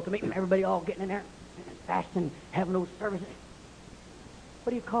Jones call to me. Everybody all getting in there and fasting, having those services.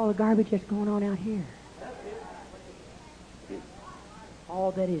 What do you call the garbage that's going on out here?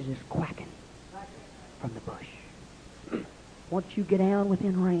 All that is quacking from the bush. Once you get down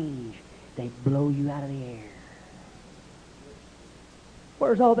within range, they blow you out of the air.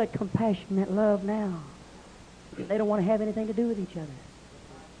 Where's all that compassion, that love now? They don't want to have anything to do with each other.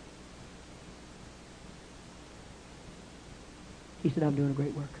 He said, I'm doing a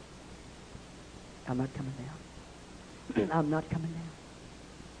great work. I'm not coming down. I'm not coming down.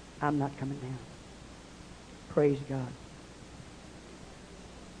 I'm not coming down. Praise God.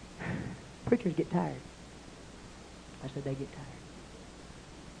 Preachers get tired. I said, they get tired.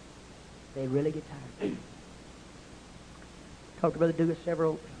 They really get tired. Talked to Brother Dugas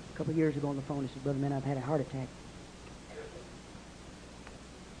a couple of years ago on the phone. He said, Brother Mena, I've had a heart attack.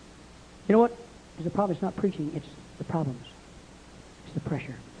 You know what? The problem is not preaching, it's the problems. It's the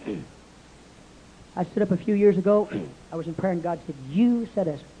pressure. I stood up a few years ago. I was in prayer, and God said, you said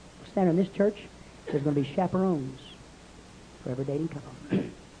us, stand in this church, there's going to be chaperones for every dating couple.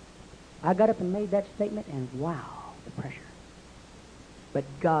 I got up and made that statement, and wow, the pressure. But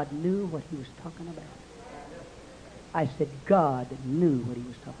God knew what he was talking about. I said, God knew what he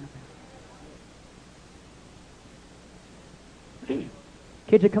was talking about.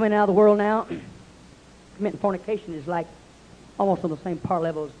 Kids are coming out of the world now. Committing fornication is like almost on the same par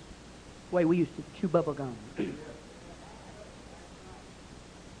level as the way we used to chew bubble gum.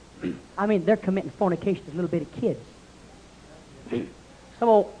 I mean, they're committing fornication to little bitty kids. Some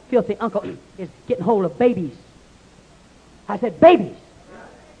old filthy uncle is getting hold of babies. I said, babies.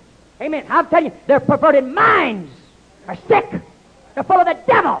 Amen. I'm telling you, their perverted minds are sick. They're full of the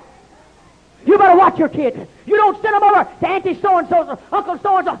devil. You better watch your kids. You don't send them over to Auntie so-and-so's or Uncle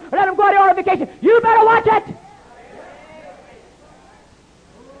so-and-so or let them go out on vacation. You better watch it.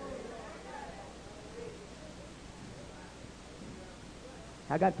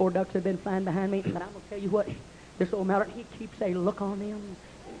 I got 4 ducks that have been flying behind me, but I'm going to tell you what, this old Mallard, he keeps a look on them.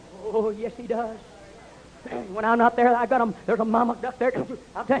 Oh, yes, he does. When I'm not there, I got them. There's a mama duck there.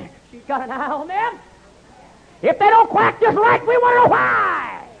 I'll tell you, she's got an eye on them. If they don't quack just right, we want to know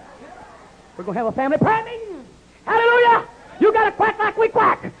why. We're going to have a family prayer meeting. Hallelujah. You got to quack like we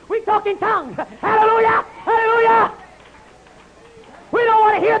quack. We talk in tongues. Hallelujah. Hallelujah. We don't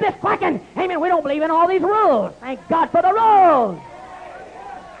want to hear this quacking. Amen. We don't believe in all these rules. Thank God for the rules.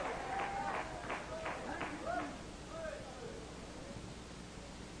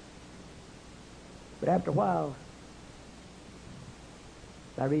 But after a while,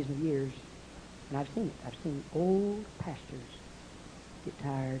 by reason of years, and I've seen it, I've seen old pastors get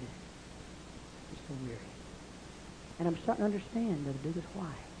tired and so weary. And I'm starting to understand, Brother Douglas,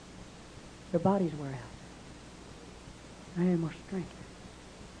 why. Their bodies wear out. They have more strength.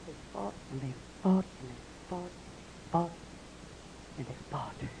 They fought and they fought and they fought and fought and they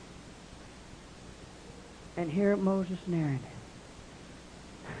fought. And here Moses and Aaron,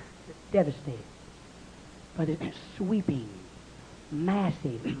 they're devastated by this sweeping,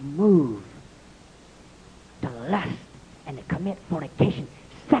 massive move to lust and to commit fornication.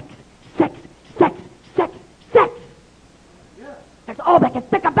 Sex, sex, sex, sex, sex. That's all they can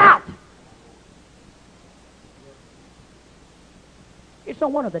think about. It's no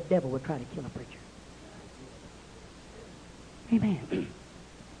wonder the devil would try to kill a preacher. Amen.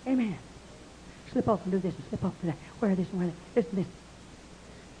 Amen. Slip off and do this and slip off and do that. Wear this and wear that. This and this.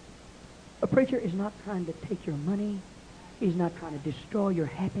 A preacher is not trying to take your money. He's not trying to destroy your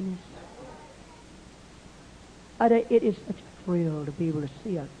happiness. It is such a thrill to be able to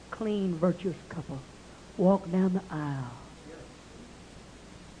see a clean, virtuous couple walk down the aisle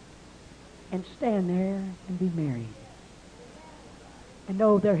and stand there and be married and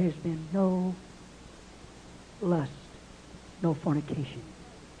know there has been no lust, no fornication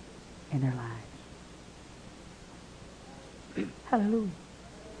in their lives. Hallelujah.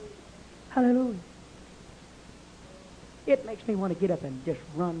 Hallelujah. It makes me want to get up and just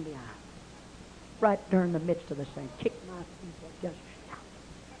run the aisle. Right during the midst of the same. Kick my feet and just shout.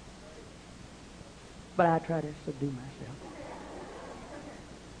 But I try to subdue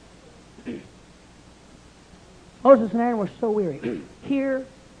myself. Moses and Aaron were so weary. Here,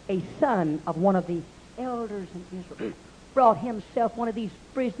 a son of one of the elders in Israel brought himself one of these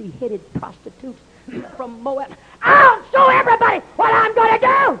frizzy-headed prostitutes from Moab. I'll show everybody what I'm going to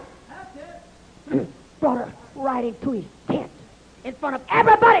do! Brought her right into his tent in front of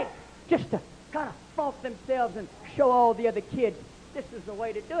everybody just to kind of flaunt themselves and show all the other kids. This is the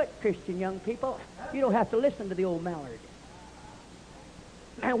way to do it, Christian young people. You don't have to listen to the old Mallard.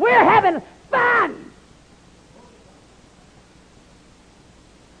 And we're having fun!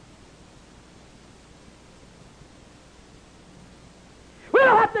 We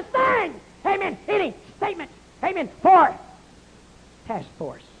don't have to sign, amen, any statement, amen, for task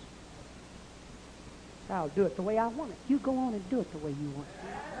force. I'll do it the way I want it. You go on and do it the way you want it.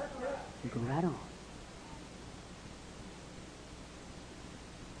 You go right on.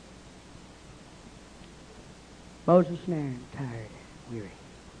 Moses and Aaron, tired, weary.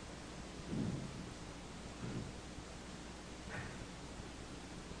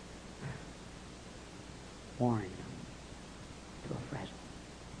 Worn to a frazzle.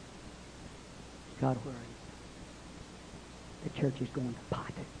 God, where are you? The church is going to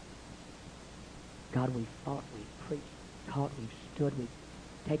pot. God, we've fought, we've preached, taught, we've stood, we've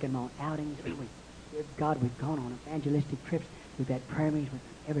taken on outings. God, we've gone on evangelistic trips. We've had prayer meetings with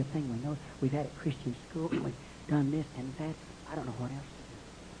everything we know. We've had a Christian school. We've done this and that. I don't know what else to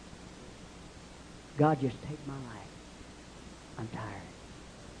do. God, just take my life. I'm tired.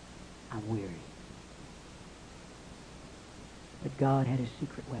 I'm weary. But God had a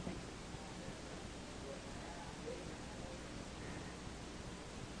secret weapon.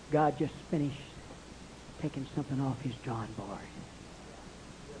 God just finished taking something off his drawing board.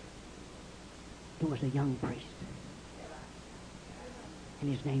 It was a young priest. And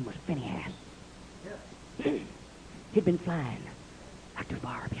his name was Phinehas. He'd been flying not too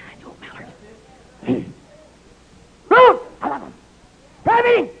far behind the old Mallard. Ruth! I love him. Prayer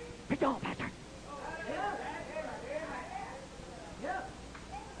meeting! Picked off.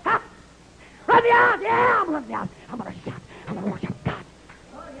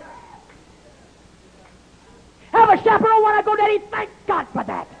 chaperone when I go, Daddy, thank God for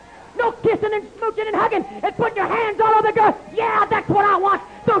that. No kissing and smooching and hugging and putting your hands all over the girl. Yeah, that's what I want.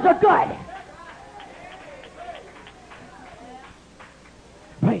 Those are good.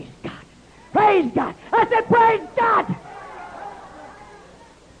 Praise God. Praise God. I said, praise God.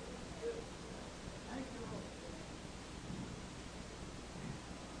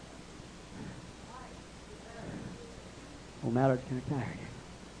 Old Mallard's kind of tired.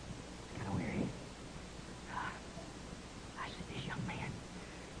 Kind of weary. I see this young man.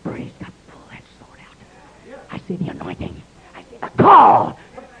 Praise God, pull that sword out. I see the anointing. I see the call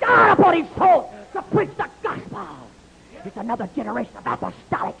of God upon his soul to preach the gospel. It's another generation of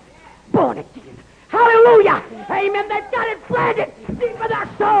apostolics born again. Hallelujah. Amen. They've got it planted deep in their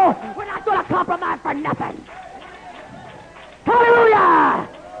soul. We're not going to compromise for nothing. Hallelujah.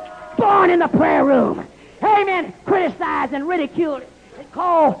 Born in the prayer room. Amen. Criticized and ridiculed and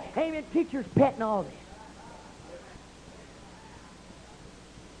called, amen, teacher's pet and all this.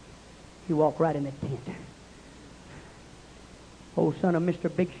 You walk right in the tent. Old son of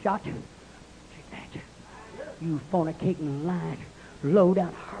Mr. Big Shot. Take that. You fornicating, lying, low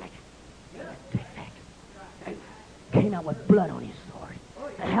down harlot. Take that. Came out with blood on his sword.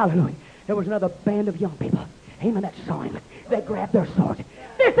 Hallelujah. There was another band of young people. Amen. That saw him. They grabbed their swords.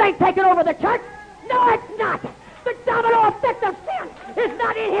 This ain't taking over the church. No, it's not. The domino effect of sin is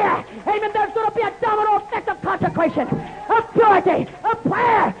not in here. Amen. There's going to be a domino effect of consecration, of purity, of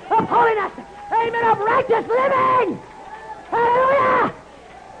prayer, of holiness. Amen. Of righteous living. Hallelujah.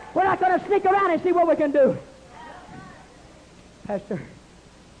 We're not going to sneak around and see what we can do. Pastor,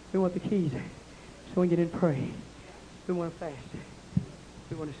 we want the keys so we can get in and pray. We want to fast.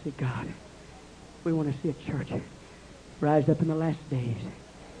 We want to see God. We want to see a church rise up in the last days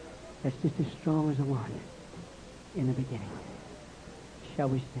that's just as strong as the one in the beginning. Shall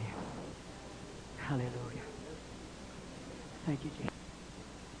we stand? Hallelujah. Thank you, Jesus.